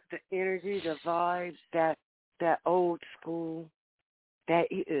 So the energy, the vibe, that old school, that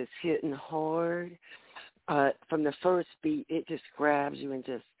is hitting hard. From the first beat, it just grabs you and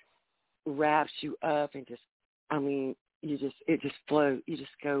just wraps you up and just, it just flows. You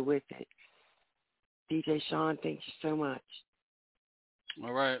just go with it. DJ Shawn, thank you so much.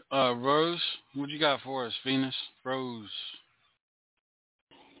 All right. Rose, what you got for us, Venus? Rose.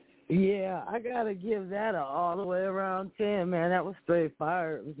 Yeah, I got to give that all the way around 10, man. That was straight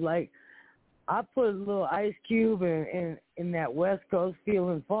fire. It was like I put a little Ice Cube in that West Coast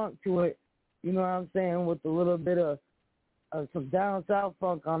feeling funk to it. You know what I'm saying? With a little bit of some down south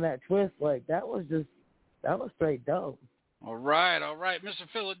funk on that twist. Like, that was straight dope. All right. Mr.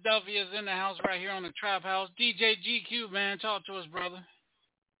 Philadelphia is in the house right here on the Trap House. DJ GQ, man, talk to us, brother.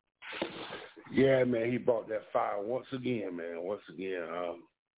 Yeah, man, he brought that fire once again, man.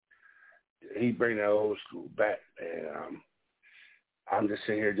 He bring that old school back, man. I'm just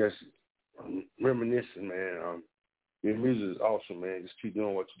sitting here just reminiscing, man. Your music is awesome, man. Just keep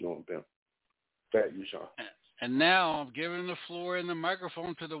doing what you're doing, pimp. Back you, Shawn. And now I'm giving the floor and the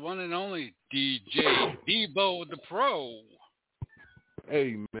microphone to the one and only DJ Debo the Pro.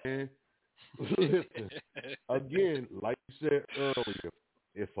 Hey, man. Listen, again, like you said earlier,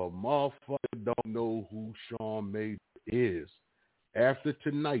 if a motherfucker don't know who Shawn Major is, after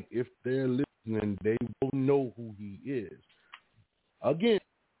tonight, if they're listening, they will know who he is. Again,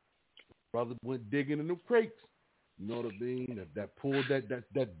 brother went digging in the crates. You know what I mean? That pulled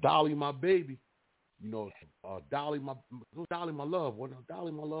that Dolly my baby. You know, Dolly my love. What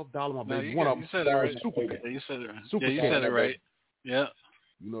Dolly my love, Dolly my baby. One of them. You said it right. You said it right. Yeah.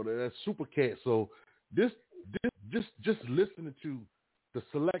 You know that's Super Cat. So this just listening to the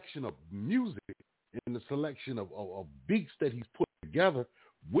selection of music and the selection of beats that he's put together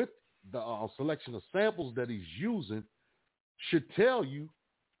with the selection of samples that he's using should tell you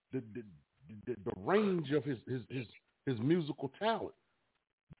the range of his musical talent.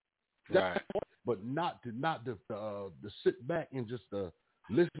 Right. But not to sit back and just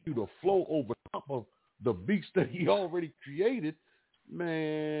listen to the flow over top of the beats that he already created,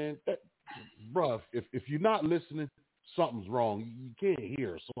 man. Bruh, if you're not listening, something's wrong. You can't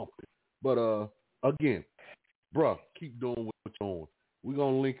hear something. But again, bruh, keep doing what you're doing. We're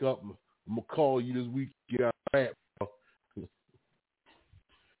gonna link up. I'm gonna call you this week. Get out of that, bro.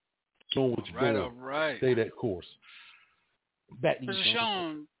 Doing what you're doing. All right. Stay that course. Mr.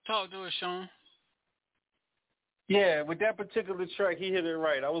 Shawn, talk to us, Shawn. Yeah, with that particular track, he hit it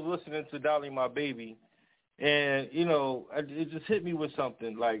right. I was listening to Dolly My Baby, and, it just hit me with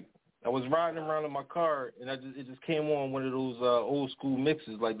something. Like, I was riding around in my car, and it just came on one of those old school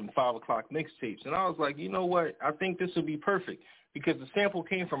mixes, like them 5 o'clock mixtapes. And I was like, you know what? I think this would be perfect, because the sample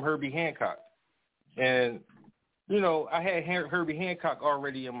came from Herbie Hancock. And, I had Herbie Hancock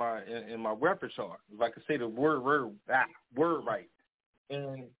already in my repertoire, if I could say the word right.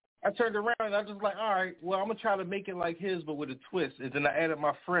 And I turned around and I was just like, all right, well, I'm going to try to make it like his, but with a twist. And then I added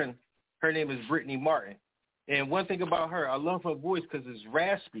my friend. Her name is Brittany Martin. And one thing about her, I love her voice because it's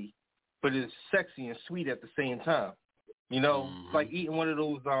raspy, but it's sexy and sweet at the same time. You know, it's like eating one of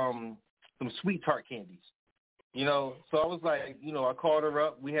those some sweet tart candies. You know, so I was like, you know, I called her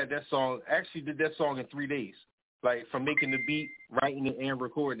up. We had that song. Actually did that song in 3 days, like from making the beat, writing it, and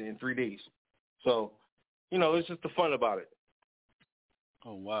recording it in 3 days. So, you know, it's just the fun about it.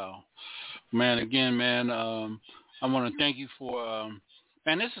 Oh, wow. Man, again, man, I want to thank you for,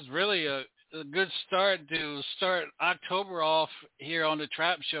 man, this is really a good start to start October off here on the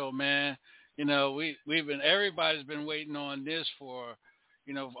Trap Show, man. You know, everybody's been waiting on this for,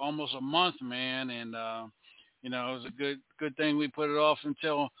 you know, almost a month, man, and, you know, it was a good thing we put it off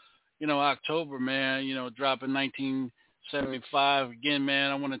until, you know, October, man, you know, dropping 1975. Again, man,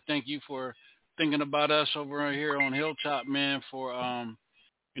 I want to thank you for thinking about us over here on Hilltop, man, for,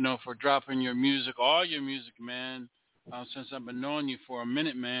 you know, for dropping your music, all your music, man, since I've been knowing you for a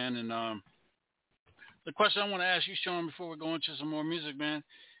minute, man. And the question I want to ask you, Sean, before we go into some more music, man,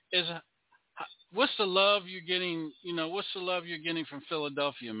 is what's the love you're getting, you know, what's the love you're getting from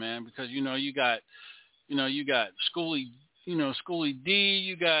Philadelphia, man? Because, you know, you got Schoolie D,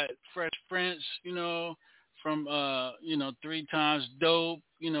 you got Fresh Prince, you know, from, you know, 3 Times Dope,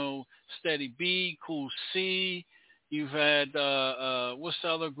 you know, Steady B, Cool C. You've had, what's the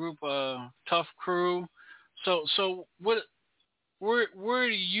other group? Tough Crew. So where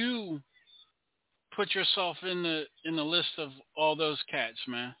do you put yourself in the list of all those cats,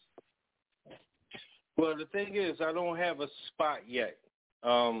 man? Well, the thing is, I don't have a spot yet.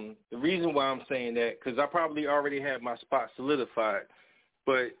 The reason why I'm saying that, because I probably already have my spot solidified.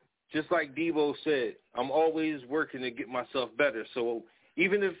 But just like Debo said, I'm always working to get myself better. So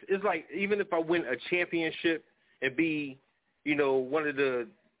even if I win a championship and be, you know, one of the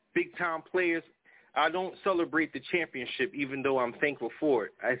big time players, I don't celebrate the championship, even though I'm thankful for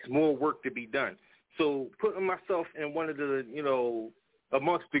it. It's more work to be done. So putting myself in one of the, you know,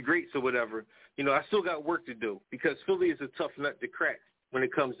 amongst the greats or whatever, you know, I still got work to do, because Philly is a tough nut to crack when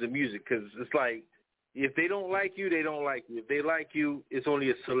it comes to music, because it's like, if they don't like you, they don't like you. If they like you, it's only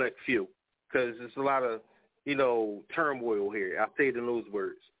a select few, because there's a lot of, you know, turmoil here. I'll say it in those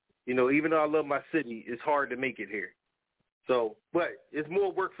words. You know, even though I love my city, it's hard to make it here. So, but it's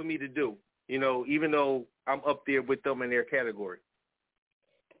more work for me to do, you know, even though I'm up there with them in their category.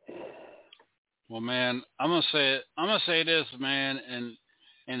 Well, man, I'm gonna say this, man, and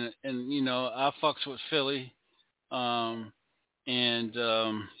you know, I fucks with Philly, and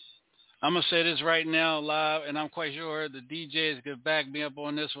I'm gonna say this right now live, and I'm quite sure the DJs could back me up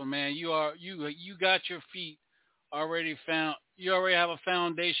on this one, man. You got your feet already found. You already have a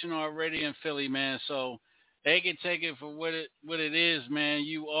foundation already in Philly, man. So they can take it for what it is, man.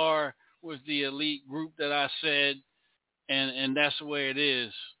 You are with the elite group that I said, and that's the way it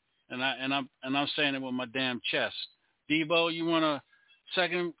is. And I'm saying it with my damn chest. Debo, you wanna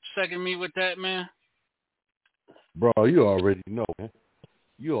second me with that, man? Bro, you already know, man.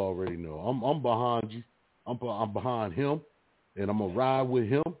 You already know. I'm behind you. I'm behind him, and I'm gonna ride with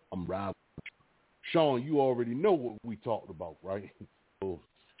him. I'm riding with you. Sean, you already know what we talked about, right? So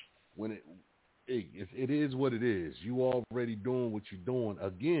when it is what it is. You already doing what you're doing.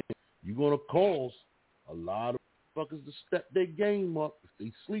 Again, you're gonna cause a lot of fuckers to step their game up. If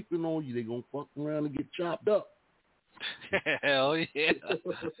they sleeping on you, they gonna fuck around and get chopped up. Hell yeah.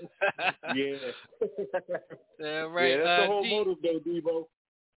 Yeah. Yeah, right. Yeah, that's the whole motive, though, Debo.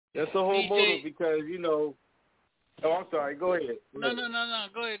 That's the whole motive, because, you know. Oh, I'm sorry. Go ahead. No.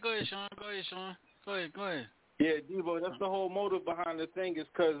 Go ahead, Sean. Go ahead. Yeah, Debo, that's the whole motive behind the thing, is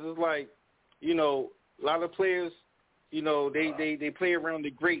because it's like, you know, a lot of players, you know, they play around the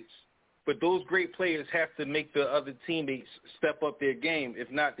greats, but those great players have to make the other teammates step up their game.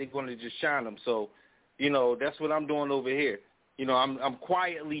 If not, they're going to just shine them. So, you know, that's what I'm doing over here. You know, I'm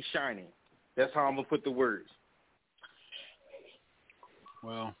quietly shining. That's how I'm going to put the words.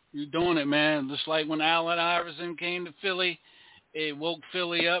 Well, you're doing it, man. Just like when Allen Iverson came to Philly, it woke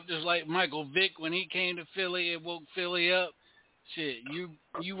Philly up. Just like Michael Vick, when he came to Philly, it woke Philly up. Shit,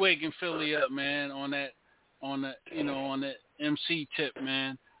 you waking Philly up, man, on that MC tip,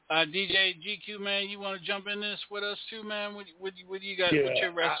 man. DJ GQ, man, you want to jump in this with us too, man? What do you got? Yeah, What's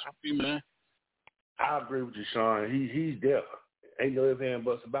your recipe, man? I agree with you, Sean. He's there. Ain't no ifs, ands, and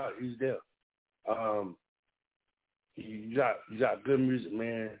buts about it. He's there. You got good music,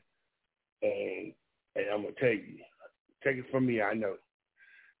 man. And I'm gonna tell you, take it from me. I know.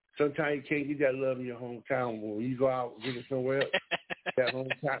 Sometimes you can't get that love in your hometown. When you go out and get it somewhere else, that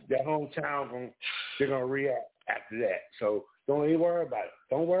hometown, they're gonna react after that. So don't even worry about it.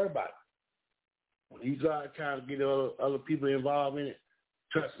 Don't worry about it. When you go out of town to get other people involved in it,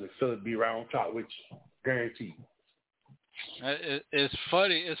 trust me, Philly be right on top with you, guaranteed. It's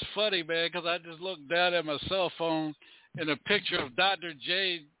funny, man, because I just looked down at my cell phone and a picture of Dr.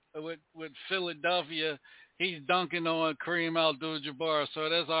 J with Philadelphia. He's dunking on Kareem Abdul-Jabbar, so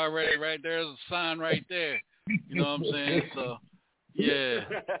that's already right there. There's a sign right there. You know what I'm saying? So, yeah.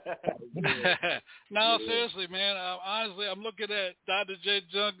 No, seriously, man. Honestly, I'm looking at Dr. J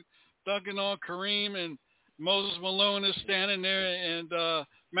dunking on Kareem, and Moses Malone is standing there, and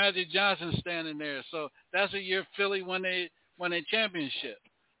Magic Johnson standing there. So that's a year Philly won a championship.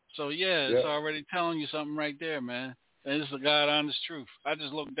 So, yeah, it's already telling you something right there, man. And this is the God honest truth. I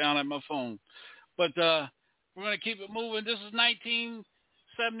just looked down at my phone. But we're going to keep it moving. This is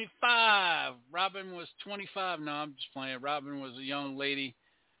 1975. Robin was 25. No, I'm just playing. Robin was a young lady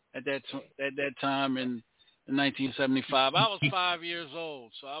at that time in 1975. I was 5 years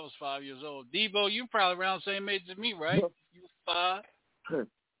old. So I was 5 years old. Debo, you probably around the same age as me, right? You was 5?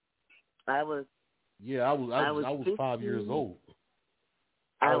 I was. Yeah, I was 5 years old.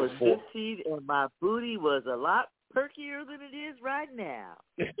 I was 15, and my booty was a lot perkier than it is right now.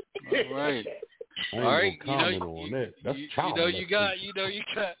 All right. All right. Comment on that. That's child. You got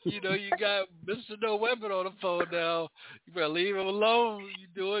Mr. No Weapon on the phone now. You better leave him alone.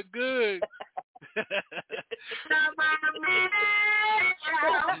 You're doing good.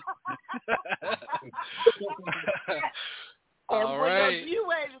 All right. You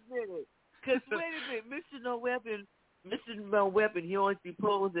wait a minute. Because Mr. No Weapon, he always be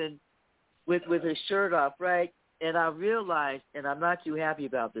posing with his shirt off, right? And I realized, and I'm not too happy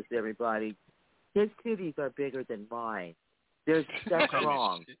about this, everybody, his titties are bigger than mine. That's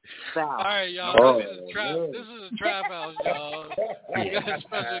wrong. Foul. All right, y'all. This is a trap house, y'all. We got a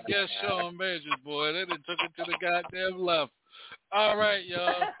special guest, Shawn Majors, boy. They done took it to the goddamn left. All right,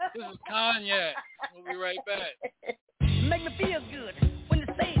 y'all. This is Cognac. We'll be right back. Make me feel good when they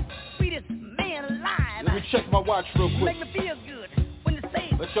say sweetest man alive. Let me check my watch real quick. Make me feel good when they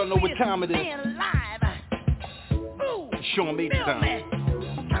say let y'all know what time it is. Man alive. Ooh, Shawn Majors time.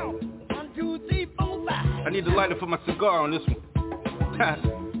 1, 2, 3, 4, 5. I need a lighter for my cigar on this one.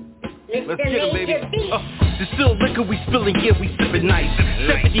 Let's get him, baby. Distilled liquor we spilling, yeah, we sipping nice.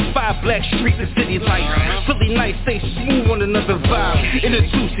 75 Black Street, the city lights. Philly nice, stay smooth on another vibe. In a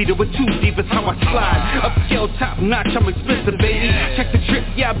two-seater with 2 deep is how I slide. Upscale, top notch, I'm expensive, baby. Check the trip,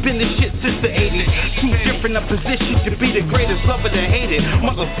 yeah, I've been this shit since the 80s. 2 different positions to be the greatest lover to hate it.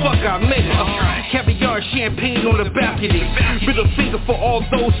 Motherfucker, I made it. Caviar and champagne on the balcony. Middle finger for all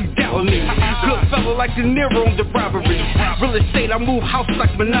those who doubt me. Good fella like De Niro on the robbery. Real estate, I move house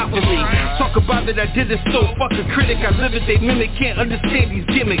like Monopoly. Talk about it, I did it so fuck a critic. I live it, they mimic, can't understand these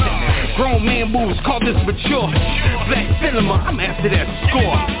gimmicks. Grown man moves, call this mature. Black cinema, I'm after that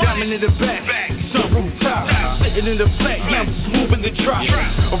score. Diamond in the back, sunroof top. Sitting in the flat, yeah, I'm smooth in the drop.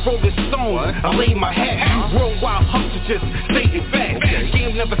 A rolling stone, I lay my hat. Worldwide hustle, just stating facts.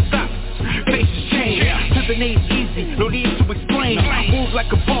 Game never stops, faces change. Living ain't easy, no need to explain. Move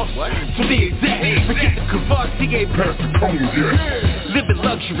like a boss, to be exact. Forget the Cavassier, living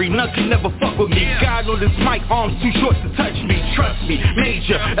luxury, none can never fuck with me. God on this mic, arms too short to touch me. Trust me,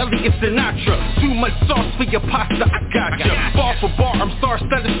 Major, Elliot Sinatra. Too much sauce for your pasta, I gotcha. Bar for bar, I'm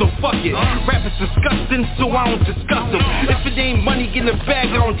star-studded, so fuck it. Rap is disgusting, so I don't discuss them. If it ain't money in the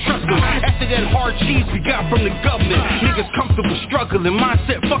bag, I don't trust them. After that hard cheese we got from the government, niggas comfortable struggling,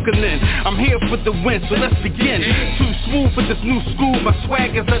 mindset fucking in. I'm here for the win, so let's begin. Too smooth for this new school, my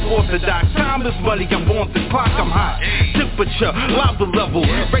swag is unorthodox. Time is money, I'm on the clock, I'm hot. Temperature, lava level,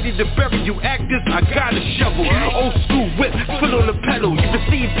 ready to bury you actors, I got a shovel. Old school whip, foot on the pedal. You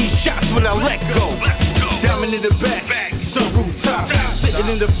receive these shots when I let go. Diamond in the back, sunroof top. Sitting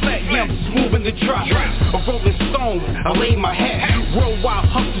in the flat, yeah, I'm smooth in the drop. A rolling stone, I lay my hat. Worldwide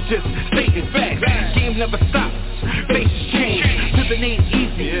hustle, just stating facts. Game never stops, faces change. Living ain't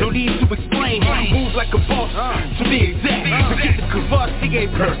easy, no need to explain. Move like a boss, to be exact. Forget the Cavassier,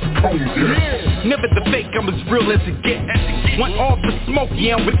 never the fake, I'm as real as it gets. Want all the smoke,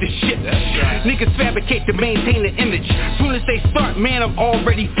 yeah, I'm with the shit. Niggas fabricate to maintain the image. Soon as they start, man, I'm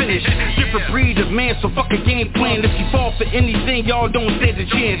already finished. Different breed of man, so fuck a game plan. If you fall for anything, y'all don't stand a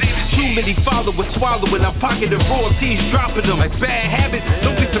chance. Too many followers swallowing, I'm pocketing royalties, dropping them like bad habits.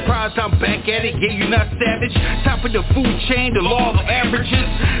 Don't be surprised I'm back at it, yeah, you not savage. Top of the food chain, the law of averages.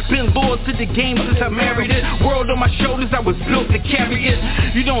 Been loyal to the game since I married it. World on my shoulders, I was built to carry it.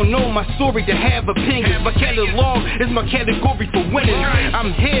 You don't know my story to have opinions. My catalog is my category for winning.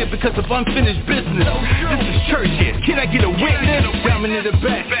 I'm here because of unfinished business. This is church here, can I get a witness? Diamond in the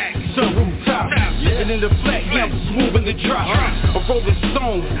back, sunroof top. Living in the flat, yeah, I'm smooth in the drop. A rolling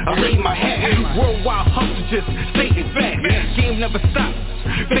stone, I lay my hat. Worldwide hustle, just stating facts. Game never stops,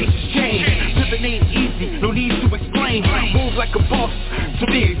 faces change. Living ain't easy, no need to explain. flame, move like a boss, to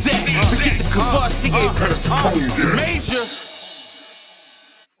be exact. Forget the Kavasi, Major.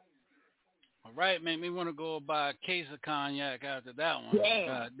 All right, made me want to go buy a case of cognac after that one. Damn.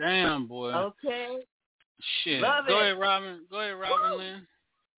 God damn, boy. Okay. Shit. Love Go it. ahead, Robin. Go ahead, Robin Lynn.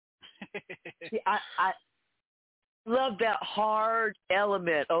 See, I love that hard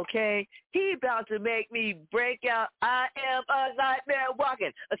element, okay? He about to make me break out. I am a nightmare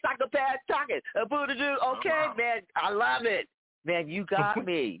walking, a psychopath talking, a Buddha-doo, okay? Man, I love it. Man, you got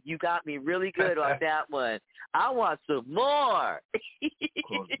me. You got me really good on that one. I want some more.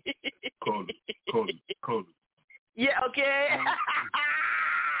 Cold. Yeah, okay.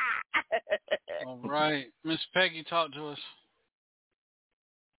 All right. Miss Peggy, talk to us.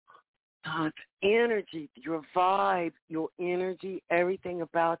 Energy, your vibe, your energy, everything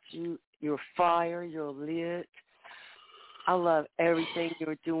about you, your fire, your lit. I love everything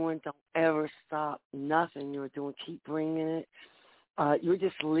you're doing. Don't ever stop. Nothing you're doing. Keep bringing it. You're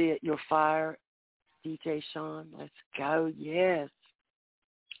just lit. Your fire. DJ Shawn, let's go. Yes.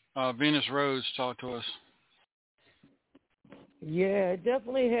 Venus Rhodes, talk to us. Yeah, it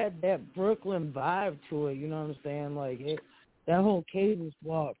definitely had that Brooklyn vibe to it. You know what I'm saying? Like that whole cadence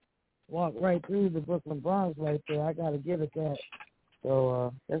walk right through the Brooklyn Bronx right there. I gotta give it that.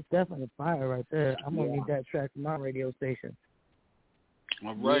 So that's definitely fire right there. I'm gonna need that track for my radio station.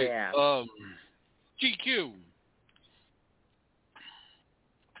 All right. Yeah. GQ.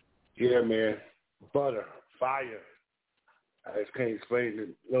 Yeah, man. Butter, fire. I just can't explain it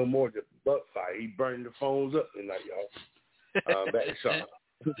no more than but fire. He burning the phones up tonight, y'all. Back to Shawn.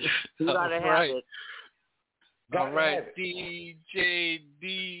 You gotta have it. All right, DJ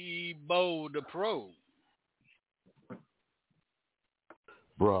Debo the Pro.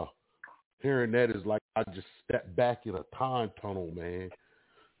 Bruh, hearing that is like I just stepped back in a time tunnel, man.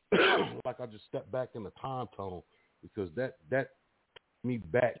 Like I just stepped back in a time tunnel because that me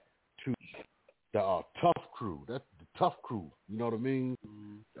back to the Tough Crew. That's the Tough Crew. You know what I mean?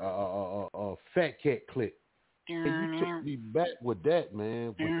 Fat Cat Click. And you took me back with that,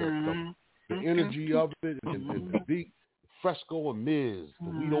 man. With the energy of it and the beat. Fresco and Miz.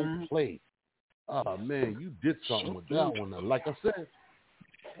 We don't play. Oh, man, you did something with that one. Now, like I said,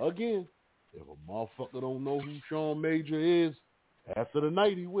 again, if a motherfucker don't know who Shawn Major is, after the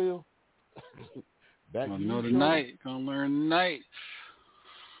night he will. Back Gonna to know you, tonight. Gonna learn tonight.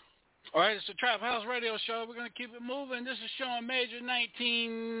 All right, it's the Trap House Radio Show. We're going to keep it moving. This is Shawn Major,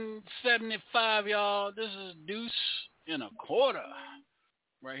 1975, y'all. This is Deuce in a Quarter.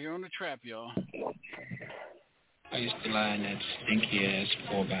 Right here on the Trap, y'all. I used to lie in that stinky-ass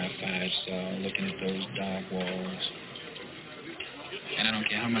 4x5 cell looking at those dark walls. And I don't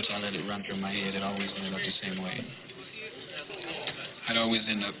care how much I let it run through my head, it always ended up the same way. I'd always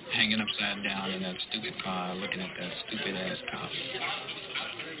end up hanging upside down in that stupid car looking at that stupid-ass cop.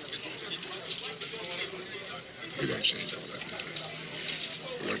 We're going to change all that.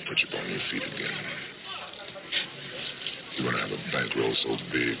 We're going to put you on your feet again. You're going to have a bankroll so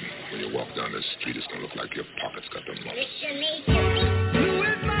big, when you walk down the street, it's going to look like your pockets got the money. You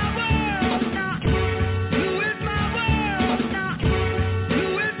is my world now. You is my world now.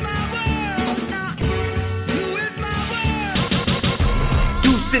 You is my world now. You is my world.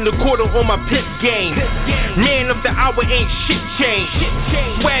 Deuce in the quarter on my pit game. Man of the hour ain't shit changed.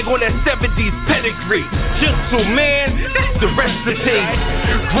 Swag on that 70s pedigree. Gentleman, that's the recipe.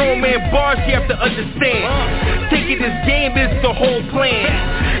 Grown man bars you have to understand. Taking this game is the whole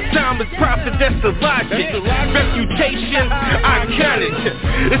plan. Time is profit, that's the logic. Reputation, iconic.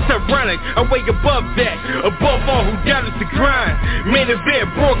 It's ironic, I way above that. Above all who got us to grind. Main event,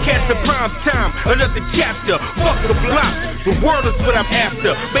 broadcast the prime time. Another chapter, fuck the block. The world is what I'm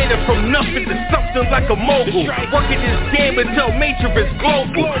after. Made it from nothing to something like a mogul. Working this game until Major is global.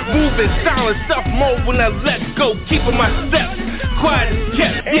 Moving silent, stuff mode when I let go. Keeping my steps, quiet as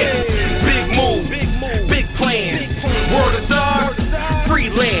kept, yeah. Big move, big plan. World of stars,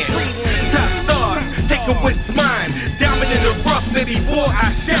 freelance. Top stars, take a what's mine. Diamond in the rough, city boy,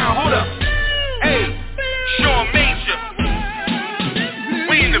 I shine. Hold up, hey, Shawn Major.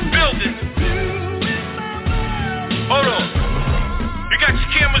 We in the building. Hold on, you got your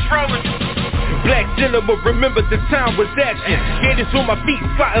cameras rolling. Black cinema, remember the time was action. Gators on my feet,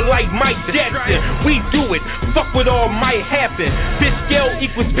 sliding like Mike Jackson. We do it, fuck what all might happen. This scale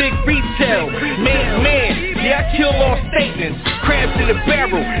equals big retail. Man, Yeah, I kill all statements. Crabs in the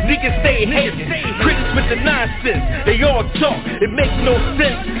barrel, niggas stay hating. Critics with the nonsense, they all talk. It makes no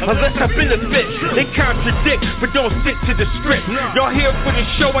sense unless I benefit. They contradict, but don't stick to the script. Y'all here for the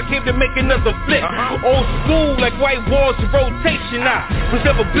show, I came to make another flip. Old school, like white walls of rotation. I was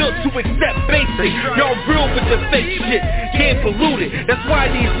never built to accept basic. Y'all real with the fake shit, can't pollute it. That's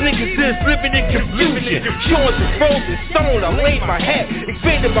why these niggas is living in confusion. Showing some frozen stone, I laid my hat.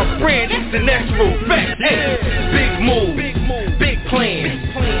 Expanded my brand, it's a natural fact. Hey, big move, big plan.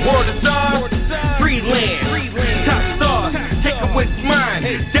 World of stars, free land. Top stars, take it what's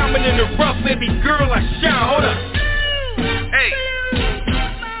mine. Diamond in the rough, baby girl, I shine. Hold up. Hey,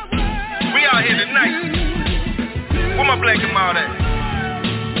 we out here tonight. Where my black and mild at?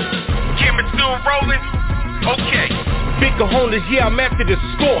 Camera still rolling? Okay. Big cojones, yeah, I'm after the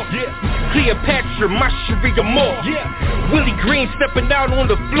score. Cleopatra, my Cherie Amour. Willie Green stepping out on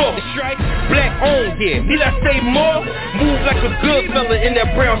the floor. Black on, yeah, need I say more? Move like a good fella in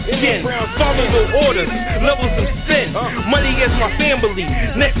that brown skin. Follow the orders, levels of sin. Money as my family,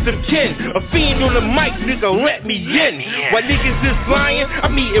 next of kin. A fiend on the mic, nigga, let me in. While niggas is lying,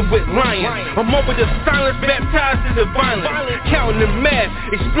 I'm eating with lions. I'm over the silence, baptized in the violence. Counting the math,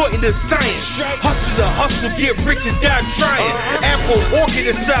 exploiting the science. Hustle the hustle, get rich and die trying. Apple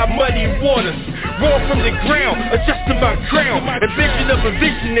orchid inside muddy waters. Raw from the ground, adjusting my crown. A vision of a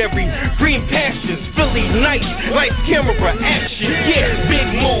visionary. Green passions, Philly nights, lights, camera, action. Yeah, big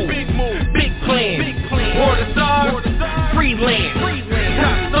move, big plan. World of stars, free land.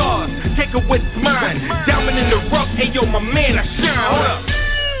 Top stars, take it what's mine. Diamond in the rough, hey yo, my man, I shine. Hold up.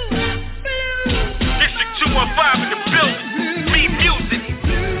 District 215 in the building. Me music.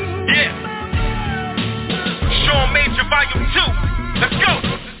 Yeah. Shawn Major Volume 2. Let's go.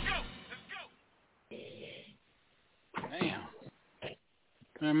 Damn.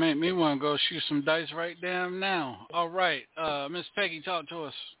 That made me want to go shoot some dice right damn now. All right. Miss Peggy, talk to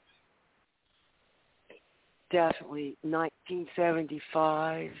us. Definitely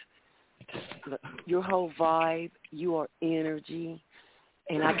 1975. Your whole vibe, your energy,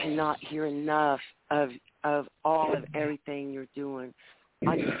 and I cannot hear enough of all of everything you're doing.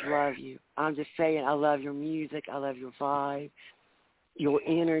 I just love you. I'm just saying, I love your music. I love your vibe, your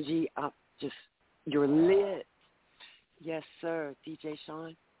energy. You're lit. Yes, sir. DJ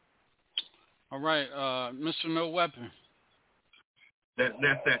Sean. All right, Mr. No Weapon. That's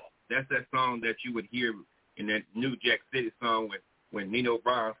that song that you would hear in that New Jack City song when Nino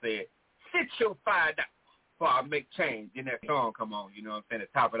Brown said, "Sit your fire down before I make change." Then that song come on, you know what I'm saying, to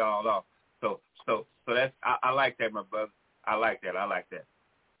top it all off. So that's I like that, my brother. I like that.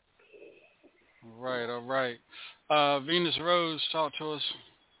 All right. Venus Rose, talk to us.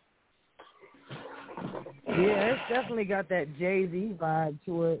 Yeah, it's definitely got that Jay-Z vibe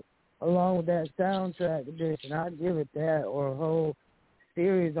to it, along with that soundtrack edition. I'd give it that, or a whole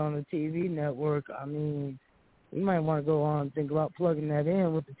series on the TV network. I mean, you might want to go on and think about plugging that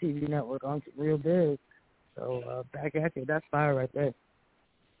in with the TV network on Real Big. So, back at you. That's fire right there.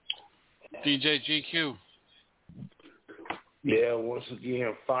 DJ GQ. Yeah, once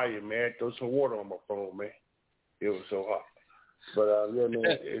again, fire, man. Throw some water on my phone, man. It was so hot. But, yeah,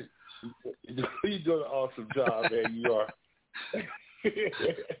 man, you're doing an awesome job, man. You are.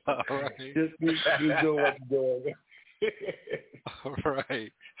 All right. Just doing what you're doing. All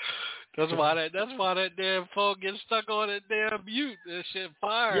right. That's why that damn phone gets stuck on that damn mute. That shit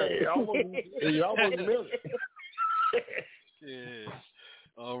fire. Yeah, almost a minute. Yeah.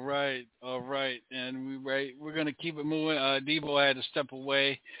 All right. And we're gonna keep it moving. Debo had to step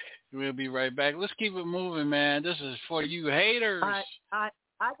away. We'll be right back. Let's keep it moving, man. This is for you haters.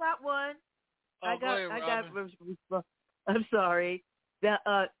 I got one. Oh, go ahead, I'm sorry.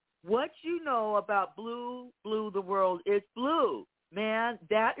 What you know about Blue, the world is blue, man.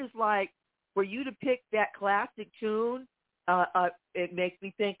 That is like, for you to pick that classic tune, it makes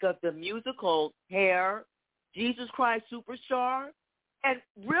me think of the musical Hair, Jesus Christ Superstar. And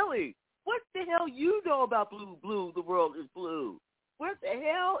really, what the hell you know about Blue, the world is blue? What the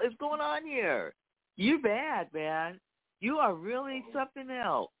hell is going on here? You're bad, man. You are really something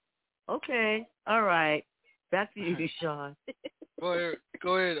else. Okay, all right. Back to you, Sean. Go ahead,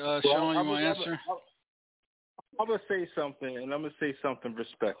 Sean, you want to answer? I'm going to say something, and I'm going to say something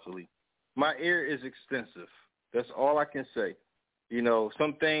respectfully. My ear is extensive. That's all I can say. You know,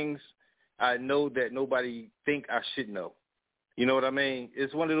 some things I know that nobody think I should know. You know what I mean?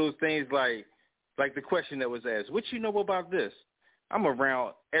 It's one of those things like the question that was asked, what you know about this? I'm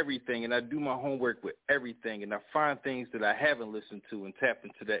around everything, and I do my homework with everything, and I find things that I haven't listened to and tap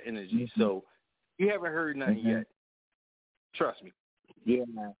into that energy. Mm-hmm. So you haven't heard nothing yet. Trust me. Yeah.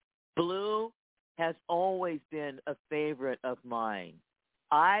 Blue, has always been a favorite of mine.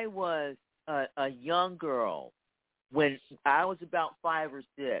 I was a young girl when I was about 5 or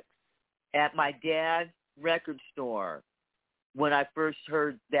 6 at my dad's record store when I first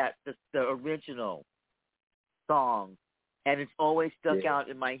heard the original song, and it's always stuck out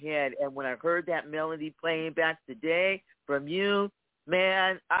in my head. And when I heard that melody playing back today from you,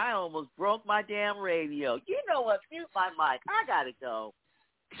 man, I almost broke my damn radio. You know what? Mute my mic. I gotta go.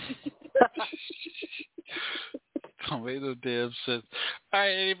 Don't make no damn sense. All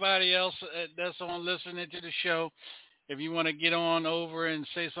right, anybody else that's on listening to the show, if you want to get on over and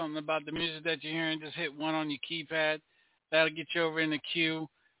say something about the music that you're hearing, just hit 1 on your keypad. That'll get you over in the queue,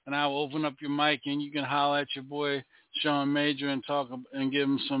 and I will open up your mic, and you can holler at your boy SHAWN Major and talk and give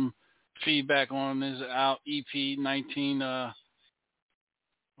him some feedback on his EP 19.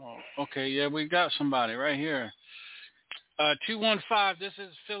 Okay, yeah, we got somebody right here. 215. This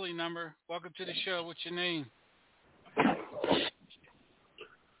is Philly number. Welcome to the show. What's your name?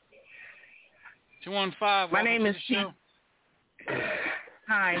 215. My name is show.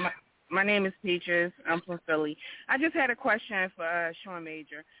 Hi, my name is Peaches. I'm from Philly. I just had a question for SHAWN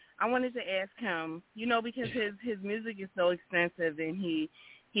Major. I wanted to ask him, because his music is so extensive and he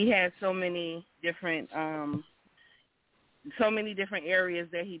has so many different areas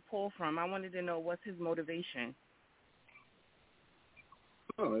that he pulled from. I wanted to know what's his motivation.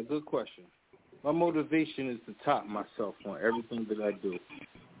 Oh, a good question. My motivation is to top myself on everything that I do.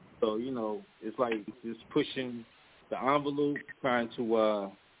 So, it's like just pushing the envelope, trying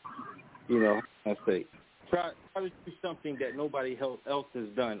to, try to do something that nobody else has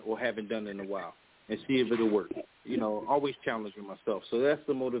done or haven't done in a while and see if it'll work. Always challenging myself. So that's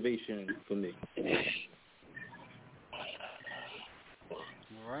the motivation for me.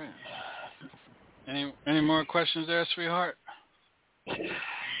 All right. Any more questions there, sweetheart?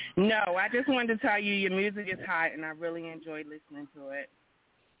 No, I just wanted to tell you your music is hot, and I really enjoyed listening to it.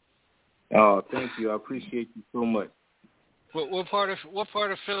 Oh, thank you. I appreciate you so much. What part of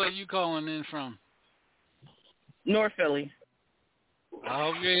Philly are you calling in from? North Philly. I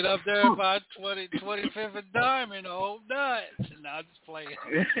hope you ain't up there by 25th and Diamond, oh nuts. No, I'm just playing.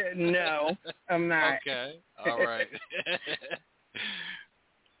 No, I'm not. Okay. All right.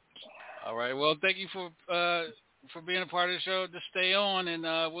 All right. Well, thank you for being a part of the show. Just stay on, and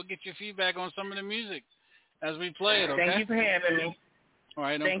we'll get your feedback on some of the music as we play it, okay? Thank you for having me. All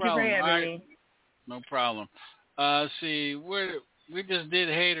right, no Thank problem. you for having me. No problem. See, we just did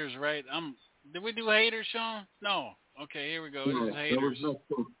haters, right? Did we do haters, Sean? No. Okay, here we go. This is haters.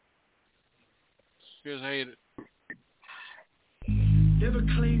 Here's haters. Never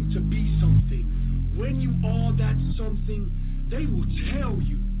claim to be something. When you are that something, they will tell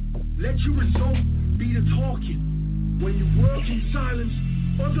you. Let your result be the talking. When you work in silence,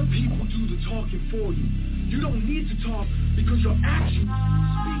 other people do the talking for you. You don't need to talk because your actions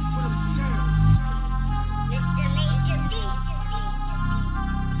speak for themselves.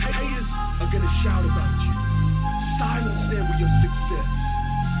 Haters are gonna shout about you. Silence them with your success.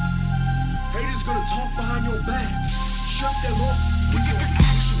 Haters gonna talk behind your back. Shut them up with your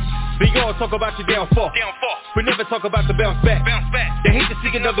actions. They all talk about your downfall, but never talk about the bounce back. They hate to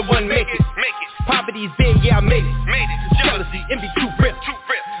see another one make it. Poverty is there, yeah, I made it. Jealousy, envy, too real.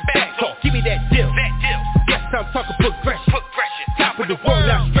 Back talk, give me that deal. Yes, I'm talking progression. Top of the world,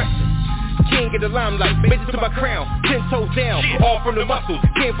 not stressing. King of the limelight, made it to my crown. 10 toes down, all from the muscle.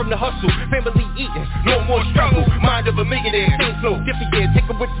 Came from the hustle, family eating, no more struggle. Mind of a millionaire, same flow, different year. Take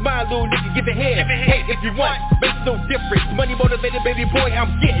a with smile, little nigga, give it here. Hey, if you want, makes no difference. Money motivated, baby boy,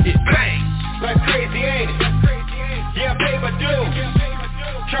 I'm getting it. Bang, like crazy, ain't it? Yeah, I pay my dues.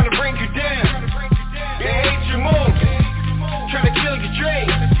 Trying to bring you down. They hate your move. Trying to kill your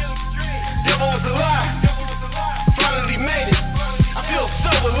dreams. Devil was a lie. Finally made it. I feel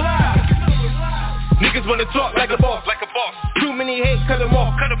so alive. Niggas wanna talk like a boss. Too many hate, cut them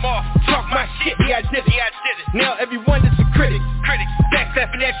off. Talk my shit, yeah I did it. Now everyone is a critic.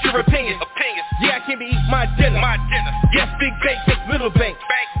 Backstabbing at your opinions. Yeah, I can't be eating my dinner. Yes, big bank, yes, little bank.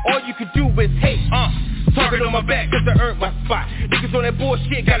 All you can do is hate. Target on my back, cause I earned my spot. Niggas on that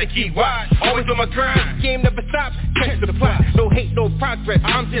bullshit, gotta keep wide. Always on my grind, game never stops. Catch the plot, no hate, no progress.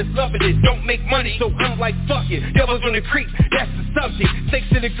 I'm just loving it, don't make money, so I'm like fuck it. Devils on the creek, that's the subject.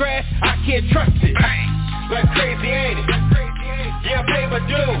 Snakes in the grass, I can't trust it. Like crazy, ain't it? Yeah, I pay my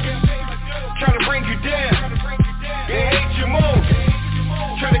dues. Trying to bring you down. They hate your move.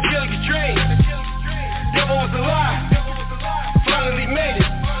 Trying to kill your dreams. Devil was a lie. Finally made it.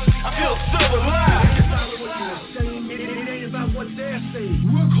 I feel so alive. It ain't about what they're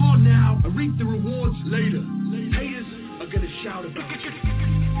saying. Work hard now and reap the rewards later. Haters are gonna shout about you.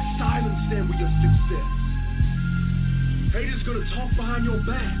 Silence them with your success. process. Haters gonna talk behind your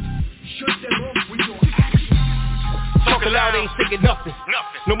back. Shut them up with your actions. Talking loud ain't saying nothing.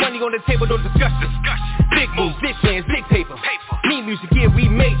 No money on the table, no discussion. Big moves, big plans, big paper. Me music, yeah, we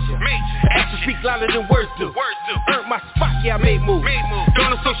major. Actions speak louder than words do. Earned my spot, yeah, I made moves.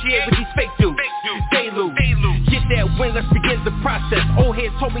 Don't associate with these fake dudes. They lose. Get that win, let's begin the process. Old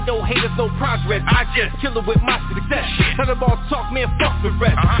heads told me no haters, no progress. I just kill it with my success. Tell the boss talk, man, fuck the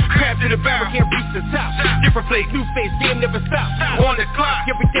rest. Crabs in the barrel, can't reach the top. Different place, new face, game never stops. On the clock,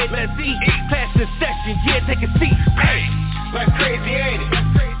 every day, let's eat. Class in session, yeah, take a seat. Hey, like crazy, ain't it?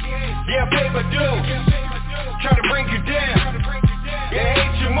 Yeah, paper do. Try to bring you down. Yeah,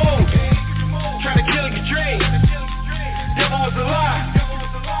 hate your move. Try to kill your dream. Devil was a lie.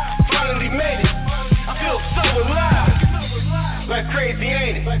 Finally made it. I feel so alive. Like crazy,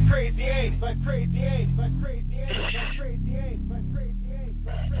 ain't it? Like crazy, ain't it? Like crazy, ain't it? Like crazy, ain't it? Like crazy, ain't it? Like crazy, ain't it?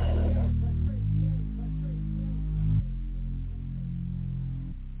 Like crazy, ain't it?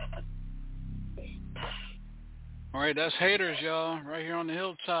 All right, that's Haters, y'all, right here on the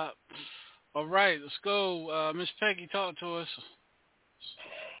hilltop. All right, let's go. Miss Peggy, talk to us.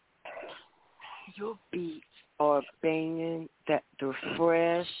 Your beats are banging, that they're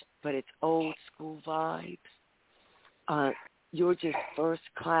fresh, but it's old school vibes. You're just first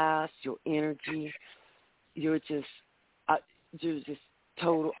class. Your energy, you're just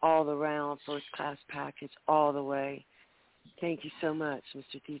total all around first class package all the way. Thank you so much,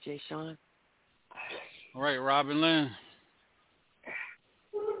 Mr. DJ Shawn. All right, Robin Lynn.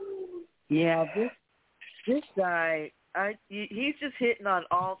 Yeah, this guy, he's just hitting on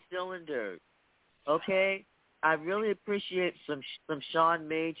all cylinders. Okay, I really appreciate some Shawn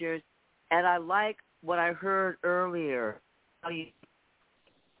Majors, and I like what I heard earlier. You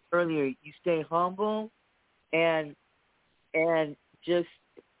stay humble, and just,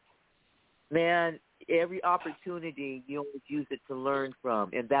 man, every opportunity you always use it to learn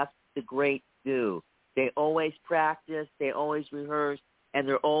from, and that's what the greats do. They always practice, they always rehearse, and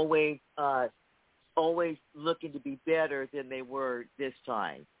they're always looking to be better than they were this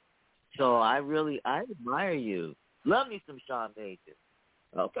time. So I admire you. Love me some Shawn Majors.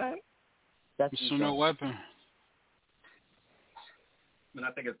 Okay. That's No Weapon. And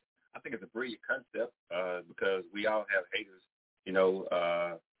I think it's a brilliant concept because we all have haters. You know,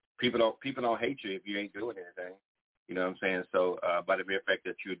 people don't hate you if you ain't doing anything. You know what I'm saying? So by the mere fact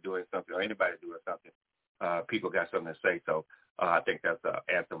that you're doing something or anybody doing something, people got something to say. So I think that's an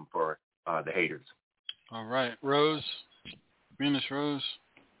anthem for the haters. All right. Rose. Venus Rose.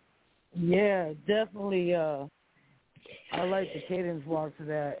 Yeah, definitely. I like the cadence walk to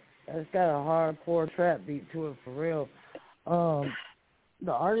that. It's got a hardcore trap beat to it for real.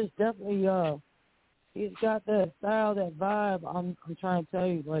 The artist definitely, he's got that style, that vibe. I'm trying to tell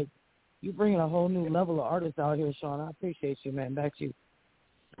you, like, you bringing a whole new level of artists out here, Shawn. I appreciate you, man. Back to you.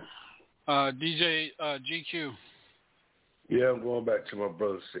 DJ GQ. Yeah, I'm going back to what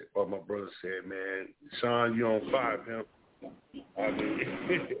my brother said, man. Shawn, you on fire, pimp. I mean,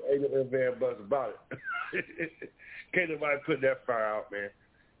 ain't no ifs, ands, buts about it. Can't nobody put that fire out, man.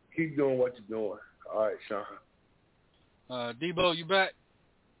 Keep doing what you're doing. All right, Shawn. Debo, you back?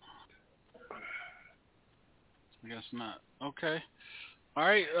 I guess not. Okay. All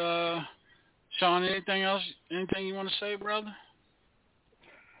right. Shawn, anything else? Anything you want to say, brother?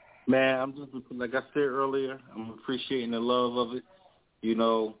 Man, I'm just, like I said earlier, I'm appreciating the love of it. You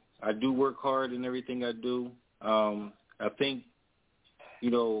know, I do work hard in everything I do. I think,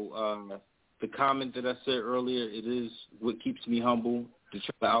 you know, the comment that I said earlier, it is what keeps me humble, to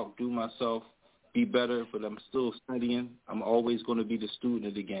try to outdo myself, be better, but I'm still studying. I'm always going to be the student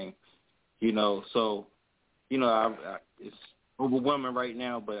of the game, you know. So, you know, it's overwhelming right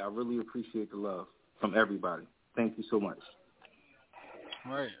now, but I really appreciate the love from everybody. Thank you so much.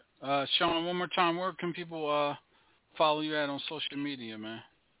 All right. Shawn, one more time, where can people follow you at on social media, man?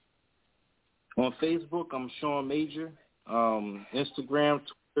 On Facebook, I'm Shawn Major. Instagram,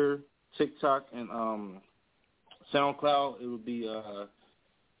 Twitter, TikTok, and SoundCloud, it would be,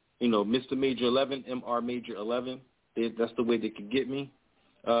 Mr. Major 11, MR Major 11. That's the way they could get me.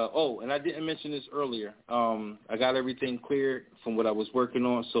 And I didn't mention this earlier. I got everything cleared from what I was working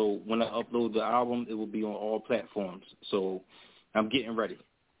on, so when I upload the album, it will be on all platforms. So I'm getting ready.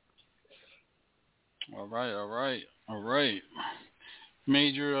 All right.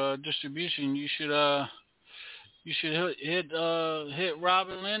 Major distribution. You should hit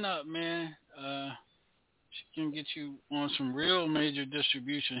Robin Lynn up, man. She can get you on some real major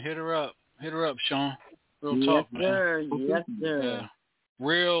distribution. Hit her up, Shawn. Real talk, yes, sir. man. Yes, sir. Yeah.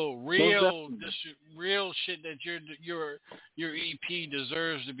 Real shit that your EP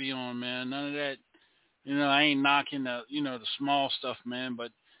deserves to be on, man. None of that I ain't knocking the small stuff, man,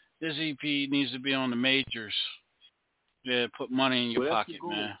 but this EP needs to be on the majors. Yeah, put money in your pocket,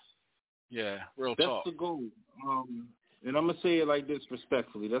 man. Yeah, real talk. That's the goal. And I'm going to say it like this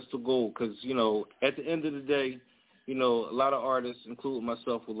respectfully. That's the goal because, at the end of the day, a lot of artists, including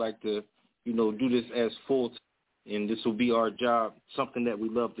myself, would like to, do this as full-time, and this will be our job, something that we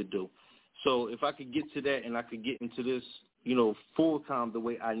love to do. So if I could get to that and I could get into this, full-time the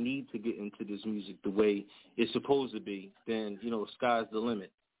way I need to get into this music, the way it's supposed to be, then, sky's the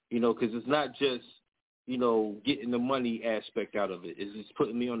limit. Because it's not just, getting the money aspect out of it. It's just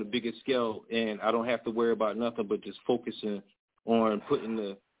putting me on a bigger scale, and I don't have to worry about nothing but just focusing on putting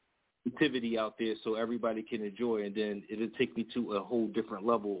the activity out there so everybody can enjoy, and then it'll take me to a whole different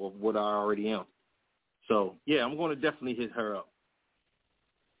level of what I already am. So, yeah, I'm going to definitely hit her up.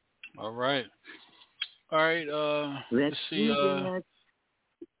 All right. Let's see.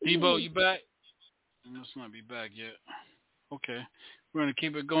 Debo, you back? Let's not be back yet. Okay. We're going to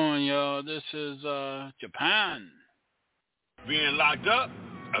keep it going, y'all. This is Japan. Being locked up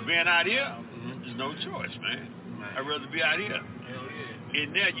or being out here, there's no choice, man. I'd rather be out here.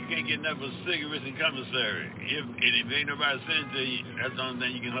 In there, you can't get enough of cigarettes and commissary. If ain't nobody sending to you, that's the only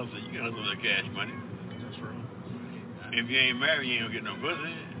thing you can hustle. You can hustle the cash money. That's right. If you ain't married, you ain't gonna get no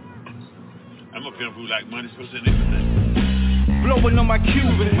pussy. I'm a pimp who like money, pussy, and everything. Blowing on my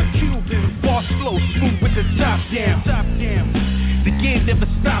Cuban. Boss slow, smooth with the top down. The game never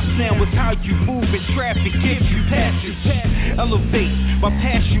stops now. It's how you move in traffic, gives you passage. Elevate, while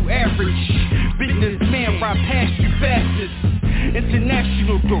past you average. Businessman, ride past you fastest.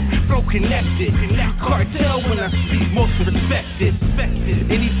 International though, flow connected. Cartel when I speak, most respected.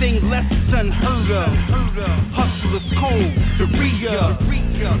 Anything less is unheard of. Hustlers cold, the Ria.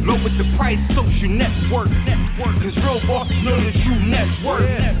 Low with the price, social network. Cause real bosses know the true network.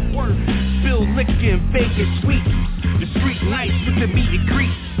 Spill liquor in Vegas sweets. The street nights with the meet and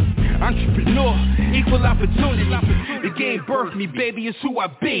greet. Entrepreneur, equal opportunity. The game birthed me, baby, it's who I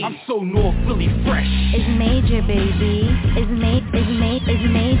be. I'm so North Philly fresh. It's major, baby. It's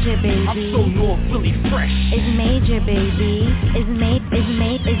major, baby. I'm so North Philly fresh. It's major, baby. It's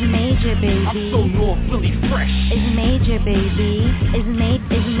major, baby. I'm so North Philly fresh. It's major, baby. It's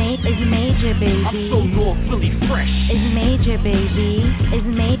major, baby. I'm so North Philly fresh. It's major, baby. It's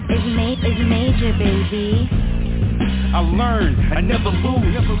major, baby. I learned, I never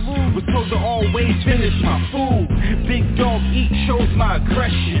lose. Was told to always finish my food. Big dog eat shows my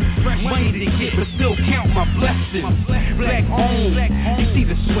aggression. Money to get, but still count my blessings. Black owned, you see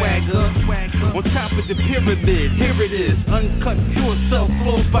the swagger. On top of the pyramid, here it is. Uncut, pure self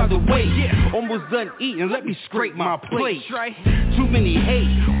flows by the weight. Almost done eating, let me scrape my plate. Too many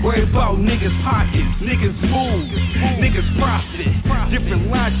hate, worry about niggas' pockets. Niggas move, niggas profit. Different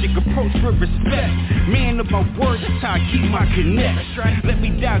logic, approach with respect. Man of my word, that's how I keep my connect. Let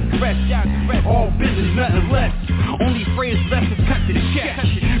me digress. All business, nothing less. Only phrase left is cut to the check.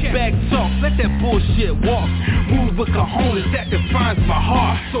 Back talk, let that bullshit walk. Move with cojones, that defines my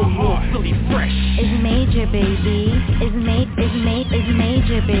heart. So North Philly fresh. It's major, baby. It's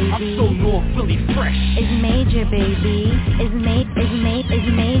major, baby. I'm so North Philly fresh. It's major, baby. It's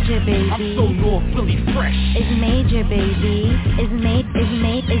major, baby. I'm so North Philly fresh. It's major, baby. It's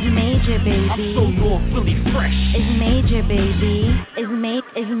major, baby. I'm so North Philly fresh. It's major, baby. It's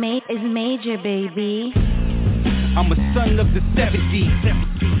major, baby. I'm a son of the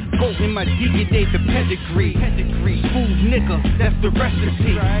 70s. Goat in my day, the pedigree. Smooth nigga, that's the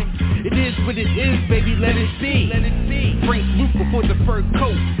recipe. It is what it is, baby, let it be. Frank Luke before the fur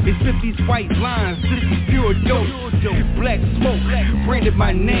coat. They spit these white lines, this is pure dope. Black smoke, branded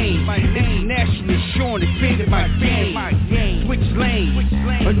my name. Internationally SHAWN, expanded my game. Switch lane,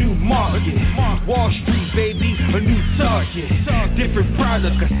 a new market. Wall Street, baby, a new target. Different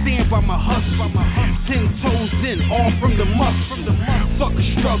product, I stand by my hustle. 10 toes in, all from the muscle. Fuck a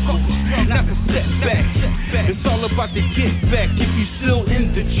struggle, not a setback. It's all about the get back. If you still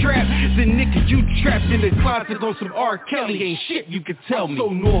in the trap, then nigga, you trapped in the closet on some R. Kelly. Ain't shit you can tell me. So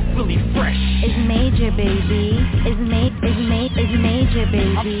North Philly fresh. It's major, baby. It's major,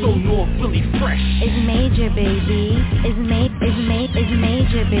 baby. I'm so North Philly fresh. It's major, baby. It's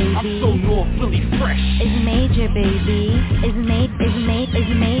major, baby. I'm so North Philly fresh. It's major, baby. It's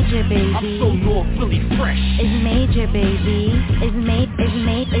major, baby. I'm so North Philly fresh. It's major, baby. It's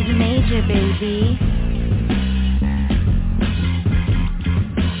major, baby.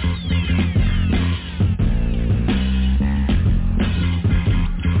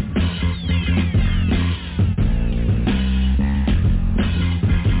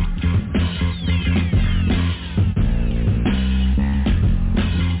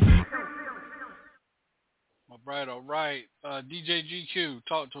 right. DJ GQ,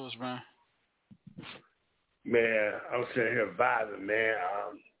 talk to us, man. Man, I'm sitting here vibing, man.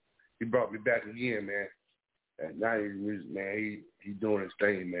 He brought me back again, man. At 90s music, man. He doing his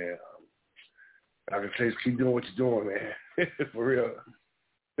thing, man. I can say, keep doing what you're doing, man. For real.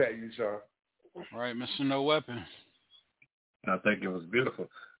 Thank you, Sean. All right, Mr. No Weapon. I think it was beautiful.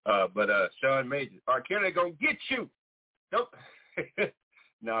 But Sean Major, R. Kelly gonna get you. Nope.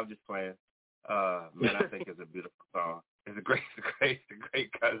 No, I'm just playing. Man, I think it's a beautiful song. It's a great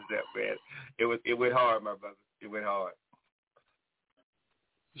concept, man. It went hard, my brother. It went hard.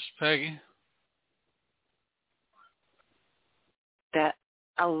 Miss Peggy. That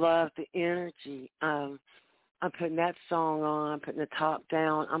I love the energy. I'm putting that song on, putting the top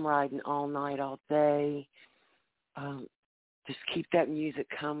down. I'm riding all night, all day. Just keep that music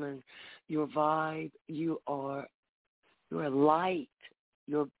coming. Your vibe, you are light.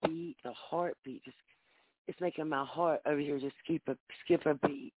 Your beat, the heartbeat, it's making my heart over here just skip a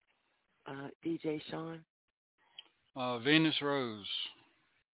beat. DJ Sean. Venus Rose.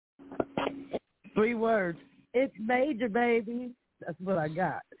 3 words. It's major, baby. That's what I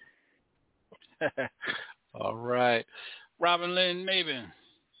got. All right. Robin Lynn Maven.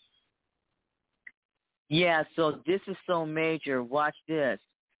 Yeah, so this is so major. Watch this.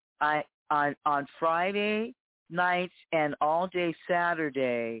 On Friday nights and all day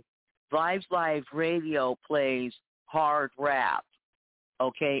Saturday, Vibes Live Radio plays hard rap,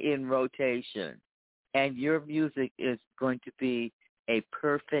 okay, in rotation. And your music is going to be a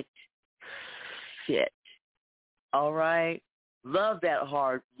perfect fit. All right? Love that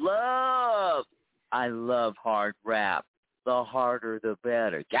hard. I love hard rap. The harder, the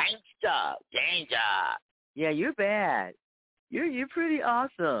better. Gangsta. Yeah, you're bad. You're pretty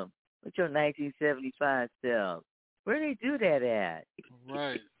awesome with your 1975 self. Where do they do that at?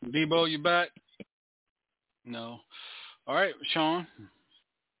 Right. Debo, you back? No. All right, Sean.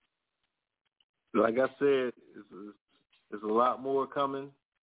 Like I said, there's a lot more coming.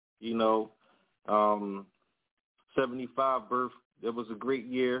 75 birth, it was a great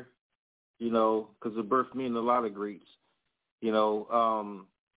year, because it birthed me and a lot of greats.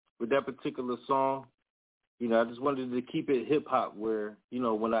 With that particular song, I just wanted to keep it hip-hop where,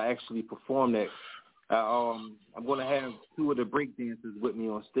 when I actually perform that, I'm going to have 2 of the break dancers with me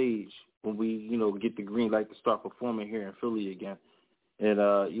on stage when we, get the green light to start performing here in Philly again. And,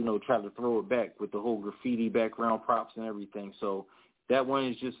 try to throw it back with the whole graffiti background props and everything. So that one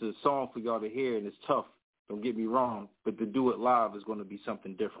is just a song for y'all to hear, and it's tough. Don't get me wrong, but to do it live is going to be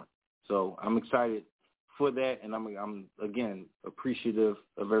something different. So I'm excited for that, and I'm again appreciative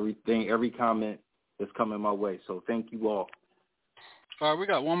of everything, every comment that's coming my way. So thank you all. All right, we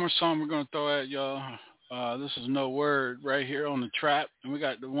got one more song we're going to throw at y'all. This is No Word right here on the Trap, and we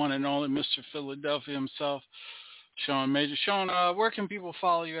got the one and only Mr. Philadelphia himself, Sean Major. Sean, where can people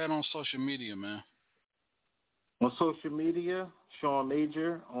follow you at on social media, man? On social media, Sean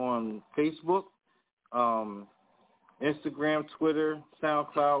Major on Facebook, Instagram, Twitter,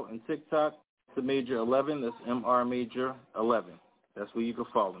 SoundCloud, and TikTok. The Major 11. That's MR Major 11. That's where you can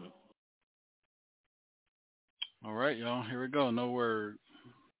follow me. All right, y'all. Here we go. No Word.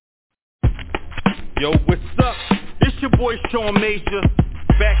 Yo, what's up? It's your boy Sean Major,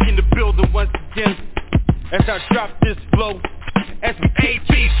 back in the building once again. As I drop this flow, as we AP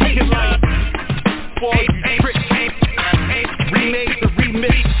like for all you tricks, remade the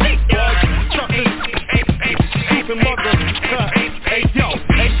remix, for all you suckers, even mother, hey yo.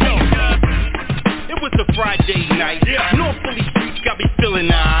 It was a Friday night, North Philly streets got me feeling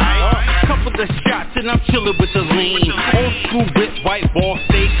nice. Couple of shots and I'm chilling with the lean. Old school whip, white ball,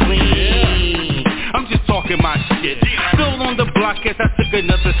 stay clean. I'm just talking my shit. Still on the block as I took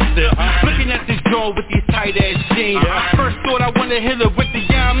another sip. Looking at this jaw with these tight ass jeans. First thought I wanna hit her with the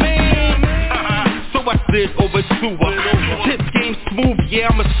young man. So I slid over to her. Tip game smooth, yeah,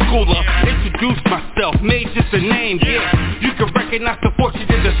 I'm a schooler. Introduced myself, made just a name, yeah. You can recognize the fortune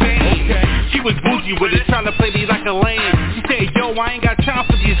in the fame. She was bougie with it, trying to play me like a lame. She said, yo, I ain't got time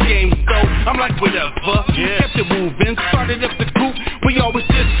for these games. So I'm like, whatever. Kept it moving, started up the coupe. We always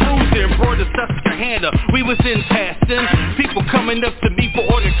just cruising, brought a Susquehanna. We was in passing. People coming up to me for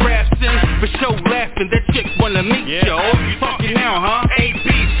autographs and for show laughing. That chick wanna meet yo. You talking now, huh?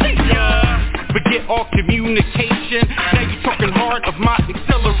 ABC, forget all communication. Now you talking hard of my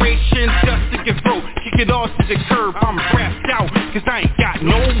acceleration. Just to get through, kick it off to the curb. I'm wrapped out, cause I ain't got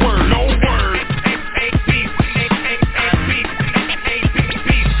no word. No word.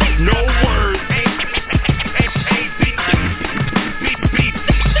 No word.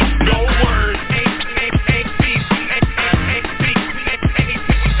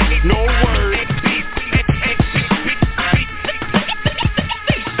 No word.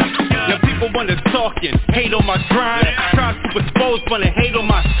 talking, hate on my grind. Trying to expose, wanna hate on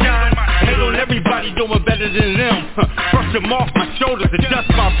my shine. Hate on everybody doing better than them. Brush them off my shoulders, adjust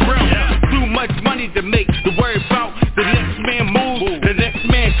my brim. Too much money to make to worry about. The next man moves, the next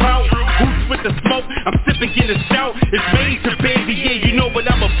man clout. Who's with the smoke? I'm sipping, get a shout. It's made to baby, yeah, you know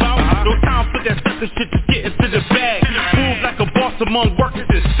what I'm about. No time for that sucker shit, just get into the bag. Move like a boss among workers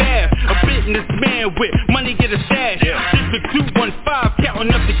and staff. A businessman with money, get a stash. District 215,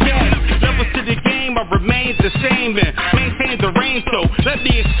 counting up the cash. Levels to the game, I remain the same and maintain the reign, so let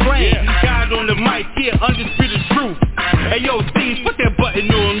me explain. God on the mic, here, undisputed truth. Hey yo, Steve, put that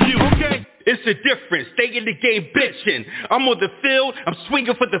button on mute. Okay. It's a difference, stay in the game bitchin'. I'm on the field, I'm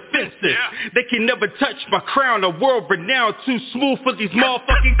swinging for the fences. They can never touch my crown, a world renowned. Too smooth for these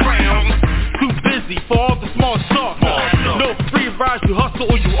motherfucking clowns. Too busy for all the small talk. No free rides, you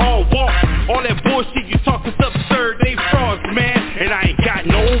hustle or you all walk. All that bullshit you talk is absurd, they frauds, man. And I ain't got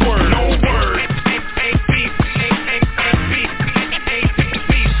no word, no word.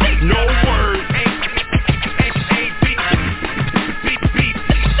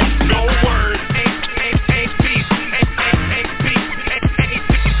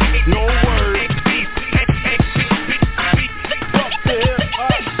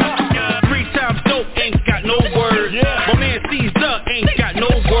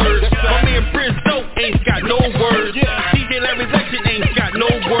 No word. Ain't got no words. DJ Larry Legend ain't got no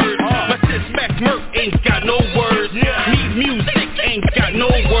words. My sis Mac Murph ain't got no words. Me Music ain't got no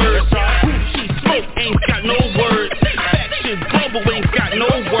words. Gucci Smoke ain't got no words. Faction Global ain't got no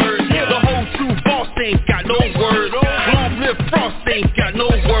words. The whole true boss ain't got no words. Long Live Frost ain't got no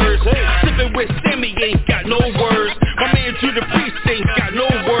words. Sippin' with Sammy ain't got no words. My man Drew the Priest ain't got no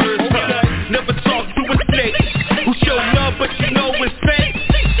words. Never talk to a snake who show love but you know it's fake.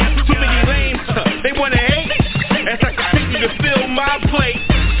 Too many lames, they wanna hate as I continue to fill my plate.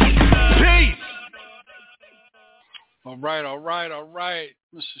 Peace. All right.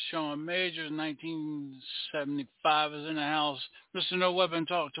 Mr. Shawn Major, 1975 is in the house. Mr. No Weapon,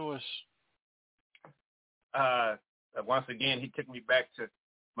 talk to us. Once again, he took me back to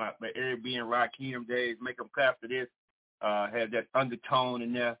my Arabian Rakim days. Make them clap for this. Had that undertone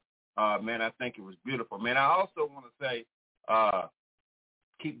in there. Man, I think it was beautiful. Man, I also want to say,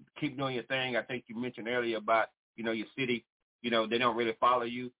 keep doing your thing. I think you mentioned earlier about, your city, they don't really follow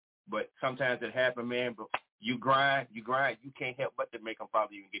you, but sometimes it happens, man. But you grind, you can't help but to make them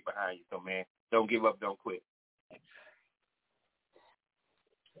follow you and get behind you. So, man, don't give up, don't quit.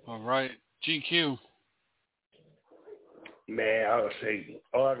 All right, GQ. Man,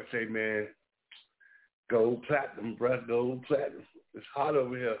 all I can say, man, gold platinum, bruh, gold platinum. It's hot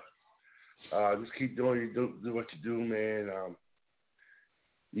over here. Just keep doing do what you do, man.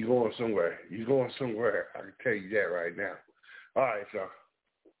 You're going somewhere. I can tell you that right now. All right, sir.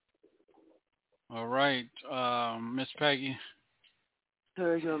 All right, Miss Peggy.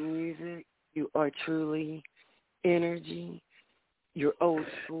 Sir, your music, you are truly energy. You're old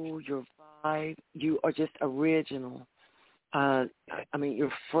school, your vibe. You are just original.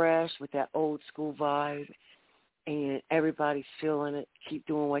 You're fresh with that old school vibe, and everybody's feeling it. Keep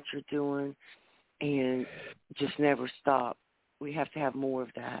doing what you're doing, and just never stop. We have to have more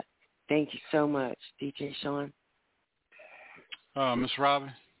of that. Thank you so much, DJ Shawn. Miss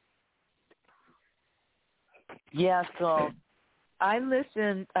Robin. Yeah, so I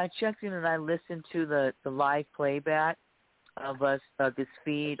checked in and I listened to the live playback of this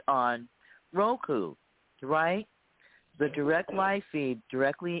feed on Roku, right? The direct live feed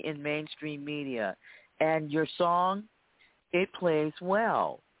directly in mainstream media. And your song, it plays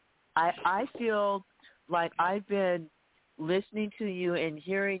well. I feel like I've been listening to you and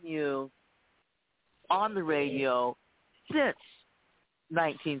hearing you on the radio since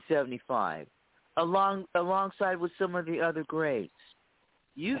 1975, alongside with some of the other greats.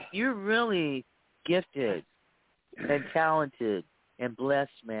 You're really gifted and talented and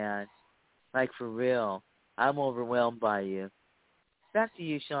blessed, man. Like, for real. I'm overwhelmed by you. Back to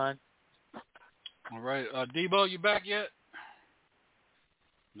you, Shawn. All right. Debo, you back yet?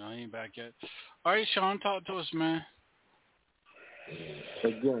 No, he ain't back yet. All right, Shawn, talk to us, man.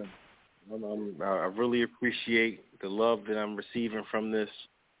 Again, I really appreciate the love that I'm receiving from this.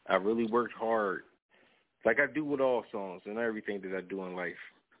 I really worked hard, like I do with all songs and everything that I do in life.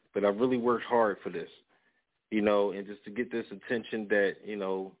 But I really worked hard for this, and just to get this attention that,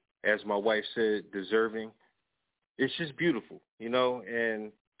 as my wife said, deserving. It's just beautiful,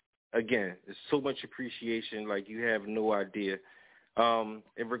 and again, it's so much appreciation, like you have no idea.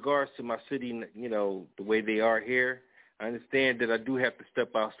 In regards to my city, the way they are here, I understand that I do have to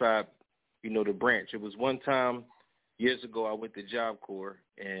step outside, the branch. It was one time, years ago, I went to Job Corps,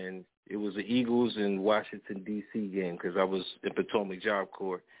 and, It was the Eagles and Washington, D.C. game because I was in Potomac Job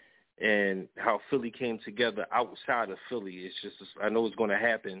Corps. And how Philly came together outside of Philly, it's just, I know it's going to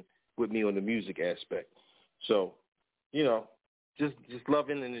happen with me on the music aspect. So, you know, just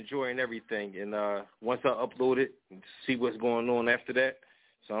loving and enjoying everything. And once I upload it, see what's going on after that.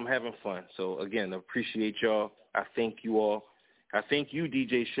 So I'm having fun. So, again, I appreciate y'all. I thank you all. I thank you,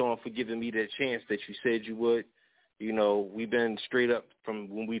 DJ Sean, for giving me that chance that you said you would. You know, we've been straight up from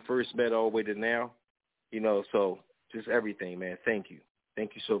when we first met all the way to now. You know, so just everything, man. Thank you.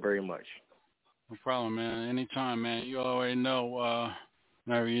 Thank you so very much. No problem, man. Anytime, man. You already know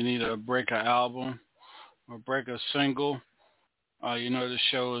whenever you need to break an album or break a single, you know the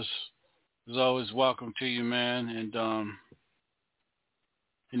show is always welcome to you, man. And,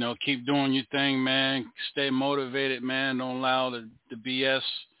 you know, keep doing your thing, man. Stay motivated, man. Don't allow the BS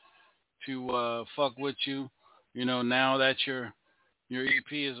to fuck with you. You know, now that your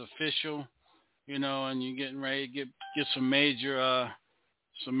EP is official, you know, and you're getting ready to get some major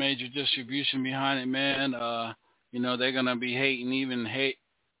distribution behind it, man. You know, they're gonna be hating hate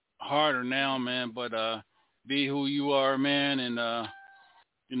harder now, man. But be who you are, man, and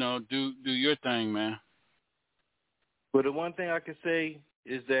you know, do your thing, man. But the one thing I can say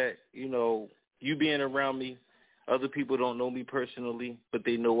is that, you know, you being around me, other people don't know me personally, but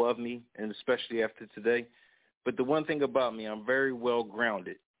they know of me, and especially after today. But the one thing about me, I'm very well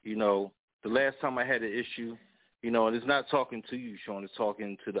grounded. You know, the last time I had an issue, you know, and it's not talking to you, Sean, it's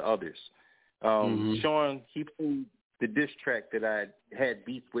talking to the others. Sean, he played the diss track that I had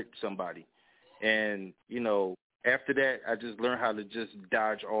beef with somebody. And, you know, after that, I just learned how to just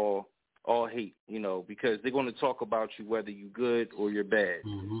dodge all hate, you know, because they're going to talk about you whether you're good or you're bad,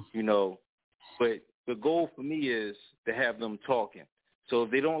 you know. But the goal for me is to have them talking. So if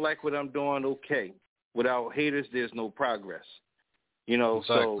they don't like what I'm doing, okay. Without haters, there's no progress, you know.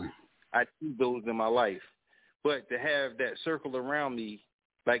 Exactly. So I need those in my life. But to have that circle around me,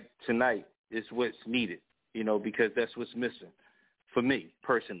 like tonight, is what's needed, you know, because that's what's missing for me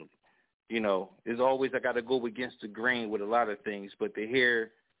personally. You know, it's always I got to go against the grain with a lot of things, but to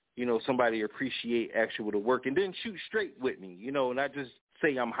hear, you know, somebody appreciate actual the work and then shoot straight with me, you know, not just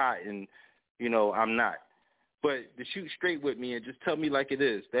say I'm hot and, you know, I'm not. But to shoot straight with me and just tell me like it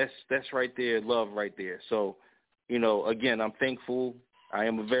is, that's right there, love right there. So, you know, again, I'm thankful. I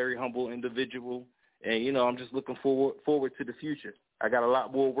am a very humble individual. And, you know, I'm just looking forward to the future. I got a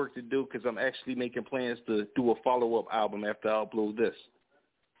lot more work to do because I'm actually making plans to do a follow-up album after I upload this.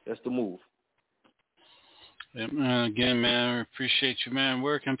 That's the move. Yeah, man, again, man, I appreciate you, man.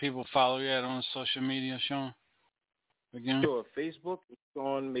 Where can people follow you at on social media, Sean? Again? Sure. Facebook,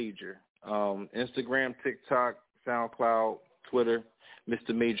 Sean Major. Instagram, TikTok, SoundCloud, Twitter,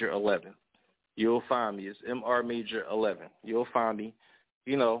 Mr. Major 11. You'll find me. It's MR Major 11. You'll find me.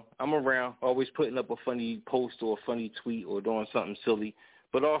 You know, I'm around, always putting up a funny post or a funny tweet or doing something silly,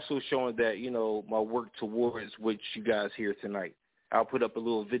 but also showing that, you know, my work towards what you guys hear tonight. I'll put up a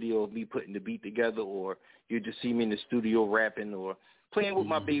little video of me putting the beat together, or you just see me in the studio rapping or playing with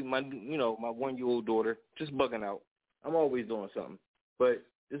my baby, my 1-year-old daughter, just bugging out. I'm always doing something. But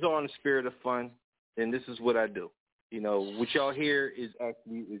it's all in the spirit of fun, and this is what I do. You know, what y'all hear is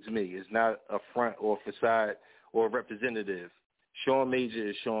actually is me. It's not a front or a facade or a representative. Sean Major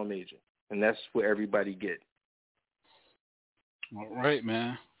is Sean Major, and that's what everybody get. All right,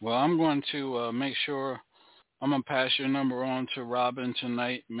 man. Well, I'm going to make sure I'm going to pass your number on to Robin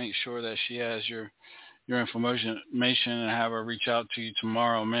tonight, make sure that she has your information and have her reach out to you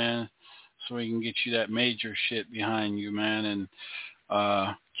tomorrow, man, so we can get you that major shit behind you, man,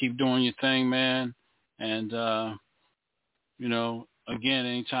 and keep doing your thing, man. And, you know, again,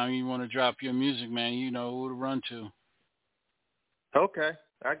 anytime you want to drop your music, man, you know who to run to. Okay,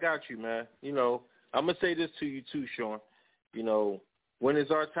 I got you, man. You know, I'm going to say this to you too, Sean. You know, when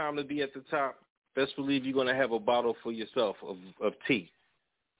it's our time to be at the top, best believe you're going to have a bottle for yourself of tea.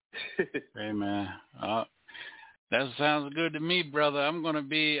 Hey, man. That sounds good to me, brother. I'm gonna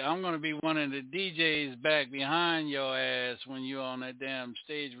be one of the DJs back behind your ass when you're on that damn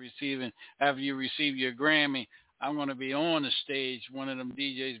stage after you receive your Grammy. I'm gonna be on the stage, one of them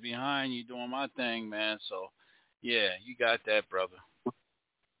DJs behind you doing my thing, man. So, yeah, you got that, brother.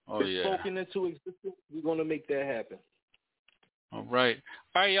 Oh, it's yeah. spoken into existence. We're gonna make that happen. All right,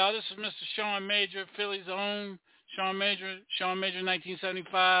 y'all. This is Mr. Sean Major, Philly's own Sean Major,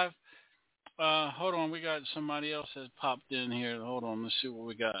 1975. Hold on, we got somebody else has popped in here. Hold on, let's see what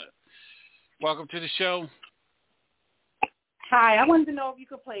we got. Welcome to the show. Hi, I wanted to know if you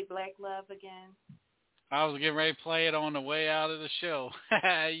could play Black Love again. I was getting ready to play it on the way out of the show.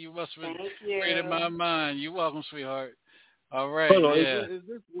 You must have been reading my mind. You're welcome, sweetheart. All right. Hold on, Yeah. Is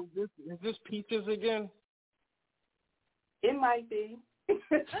this Peaches again? It might be. I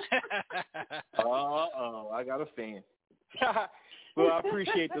got a fan. Well, I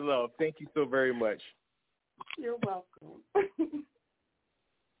appreciate the love. Thank you so very much. You're welcome.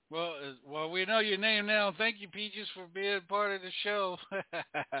 Well, we know your name now. Thank you, Peaches, for being part of the show.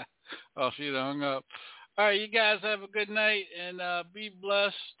 Oh, she hung up. All right, you guys have a good night, and be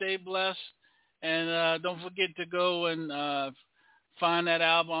blessed, stay blessed, and don't forget to go and find that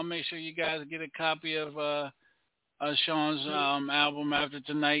album. I'll make sure you guys get a copy of Sean's album after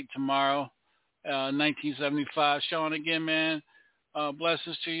tonight, tomorrow, 1975. Sean, again, man,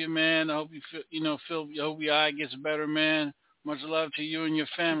 blessings to you, man. I hope you feel, I hope your eye gets better, man. Much love to you and your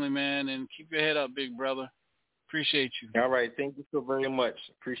family, man, and keep your head up, big brother. Appreciate you. All right, thank you so very much.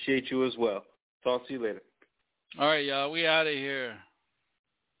 Appreciate you as well. Talk to you later. All right, y'all, we out of here.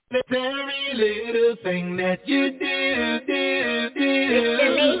 Every little thing that you do.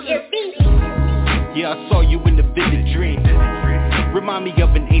 Yeah, I saw you in the vivid dream. Remind me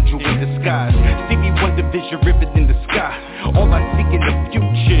of an angel in disguise. Stevie Wonder vision ribbon in the sky. All I seek in the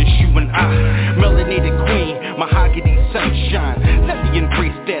future is you and I. Melanated queen, mahogany sunshine. Let me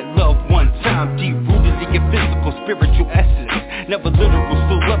embrace that love one time. Deep rooted in your physical, spiritual essence. Never literal,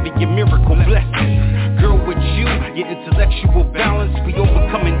 still loving your miracle blessings. Girl, with you, your intellectual balance. We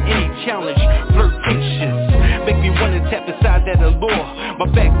overcoming any challenge. Flirtatious, make me wanna tap inside that allure.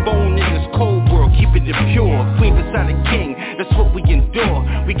 My backbone in this cold world, keeping it pure. Queen beside a king, that's what we endure.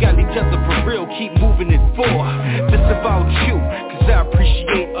 We got each other for real, keep moving it forward. This about you, cause I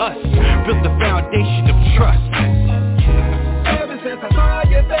appreciate us. Build the foundation of trust. Ever since I saw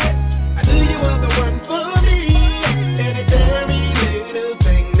you back, I knew you were the one for me. And it's every little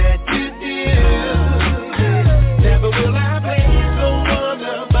thing that you do. Never will I place no one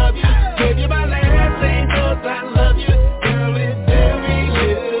above you. Give you my last name, cause I love you. Girl, it's every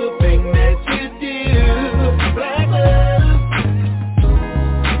little thing that you do. Black love.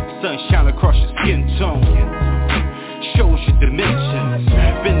 Sunshine across your skin tone, shows your dimensions.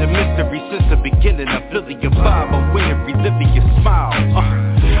 Been a mystery since the beginning. I'm feeling your vibe, I'm winning, reliving your smile.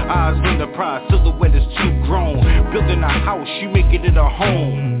 Eyes on the prize, silhouette is too grown. Building a house, you making it a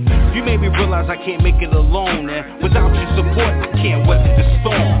home. You made me realize I can't make it alone, and without your support, I can't weather the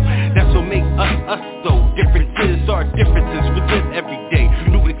storm. That's what makes us though. Differences are differences, we live every day.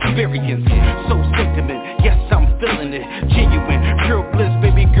 New experience, so sentiment. Yes, I'm feeling it, genuine, pure bliss,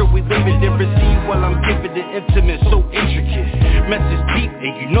 baby girl. We live it and receive while I'm giving it intimate, so intricate. Message deep,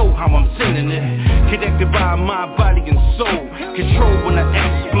 and you know how I'm sending it. Connected by mind, body, and soul. Control when I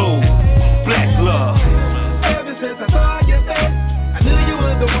explode. Black love. Ever since I saw you back, I knew you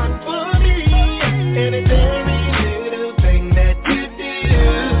were the one for me. And it's every little thing that you do.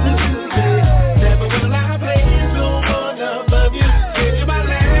 Never will I place no one above you. Give you my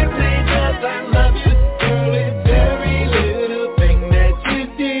last name, cause I love you. Girl, it's every little thing that you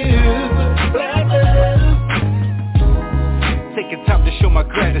do. Black love. Taking time to show my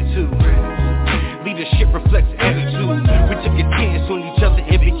gratitude. Leadership reflects attitude. We took a chance on each other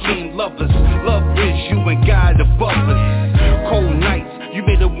and became lovers. Love is you and God above us. Cold nights, you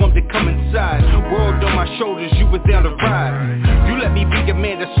made a woman to come inside. World on my shoulders, you were down to ride. You let me be your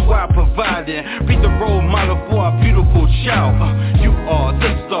man, that's who I provided. Be the role model for our beautiful child. You are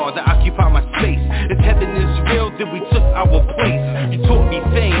the star that occupy my space. If heaven is real, then we took our place. You taught me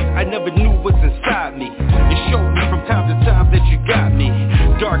things I never knew was inside me. You showed me from time to time that you got me.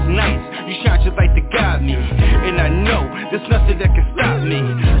 Dark nights, you shine your light to guide me. And I know there's nothing that can stop me.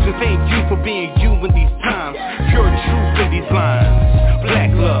 So thank you for being you in these times. Pure truth in these lines.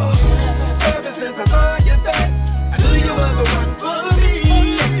 Black love. Ever since I saw you back, I knew you were the one for me.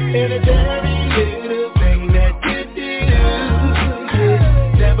 And it's every little thing that you do.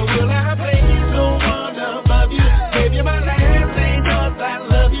 Never will I place no one above you. Give you my last name, cause I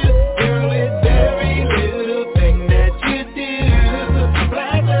love you. Girl, it's every little thing that you do.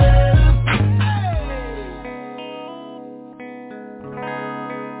 Black love.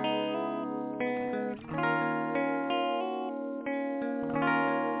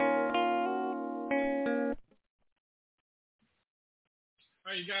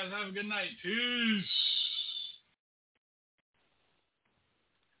 All right, you guys have a good night. Peace.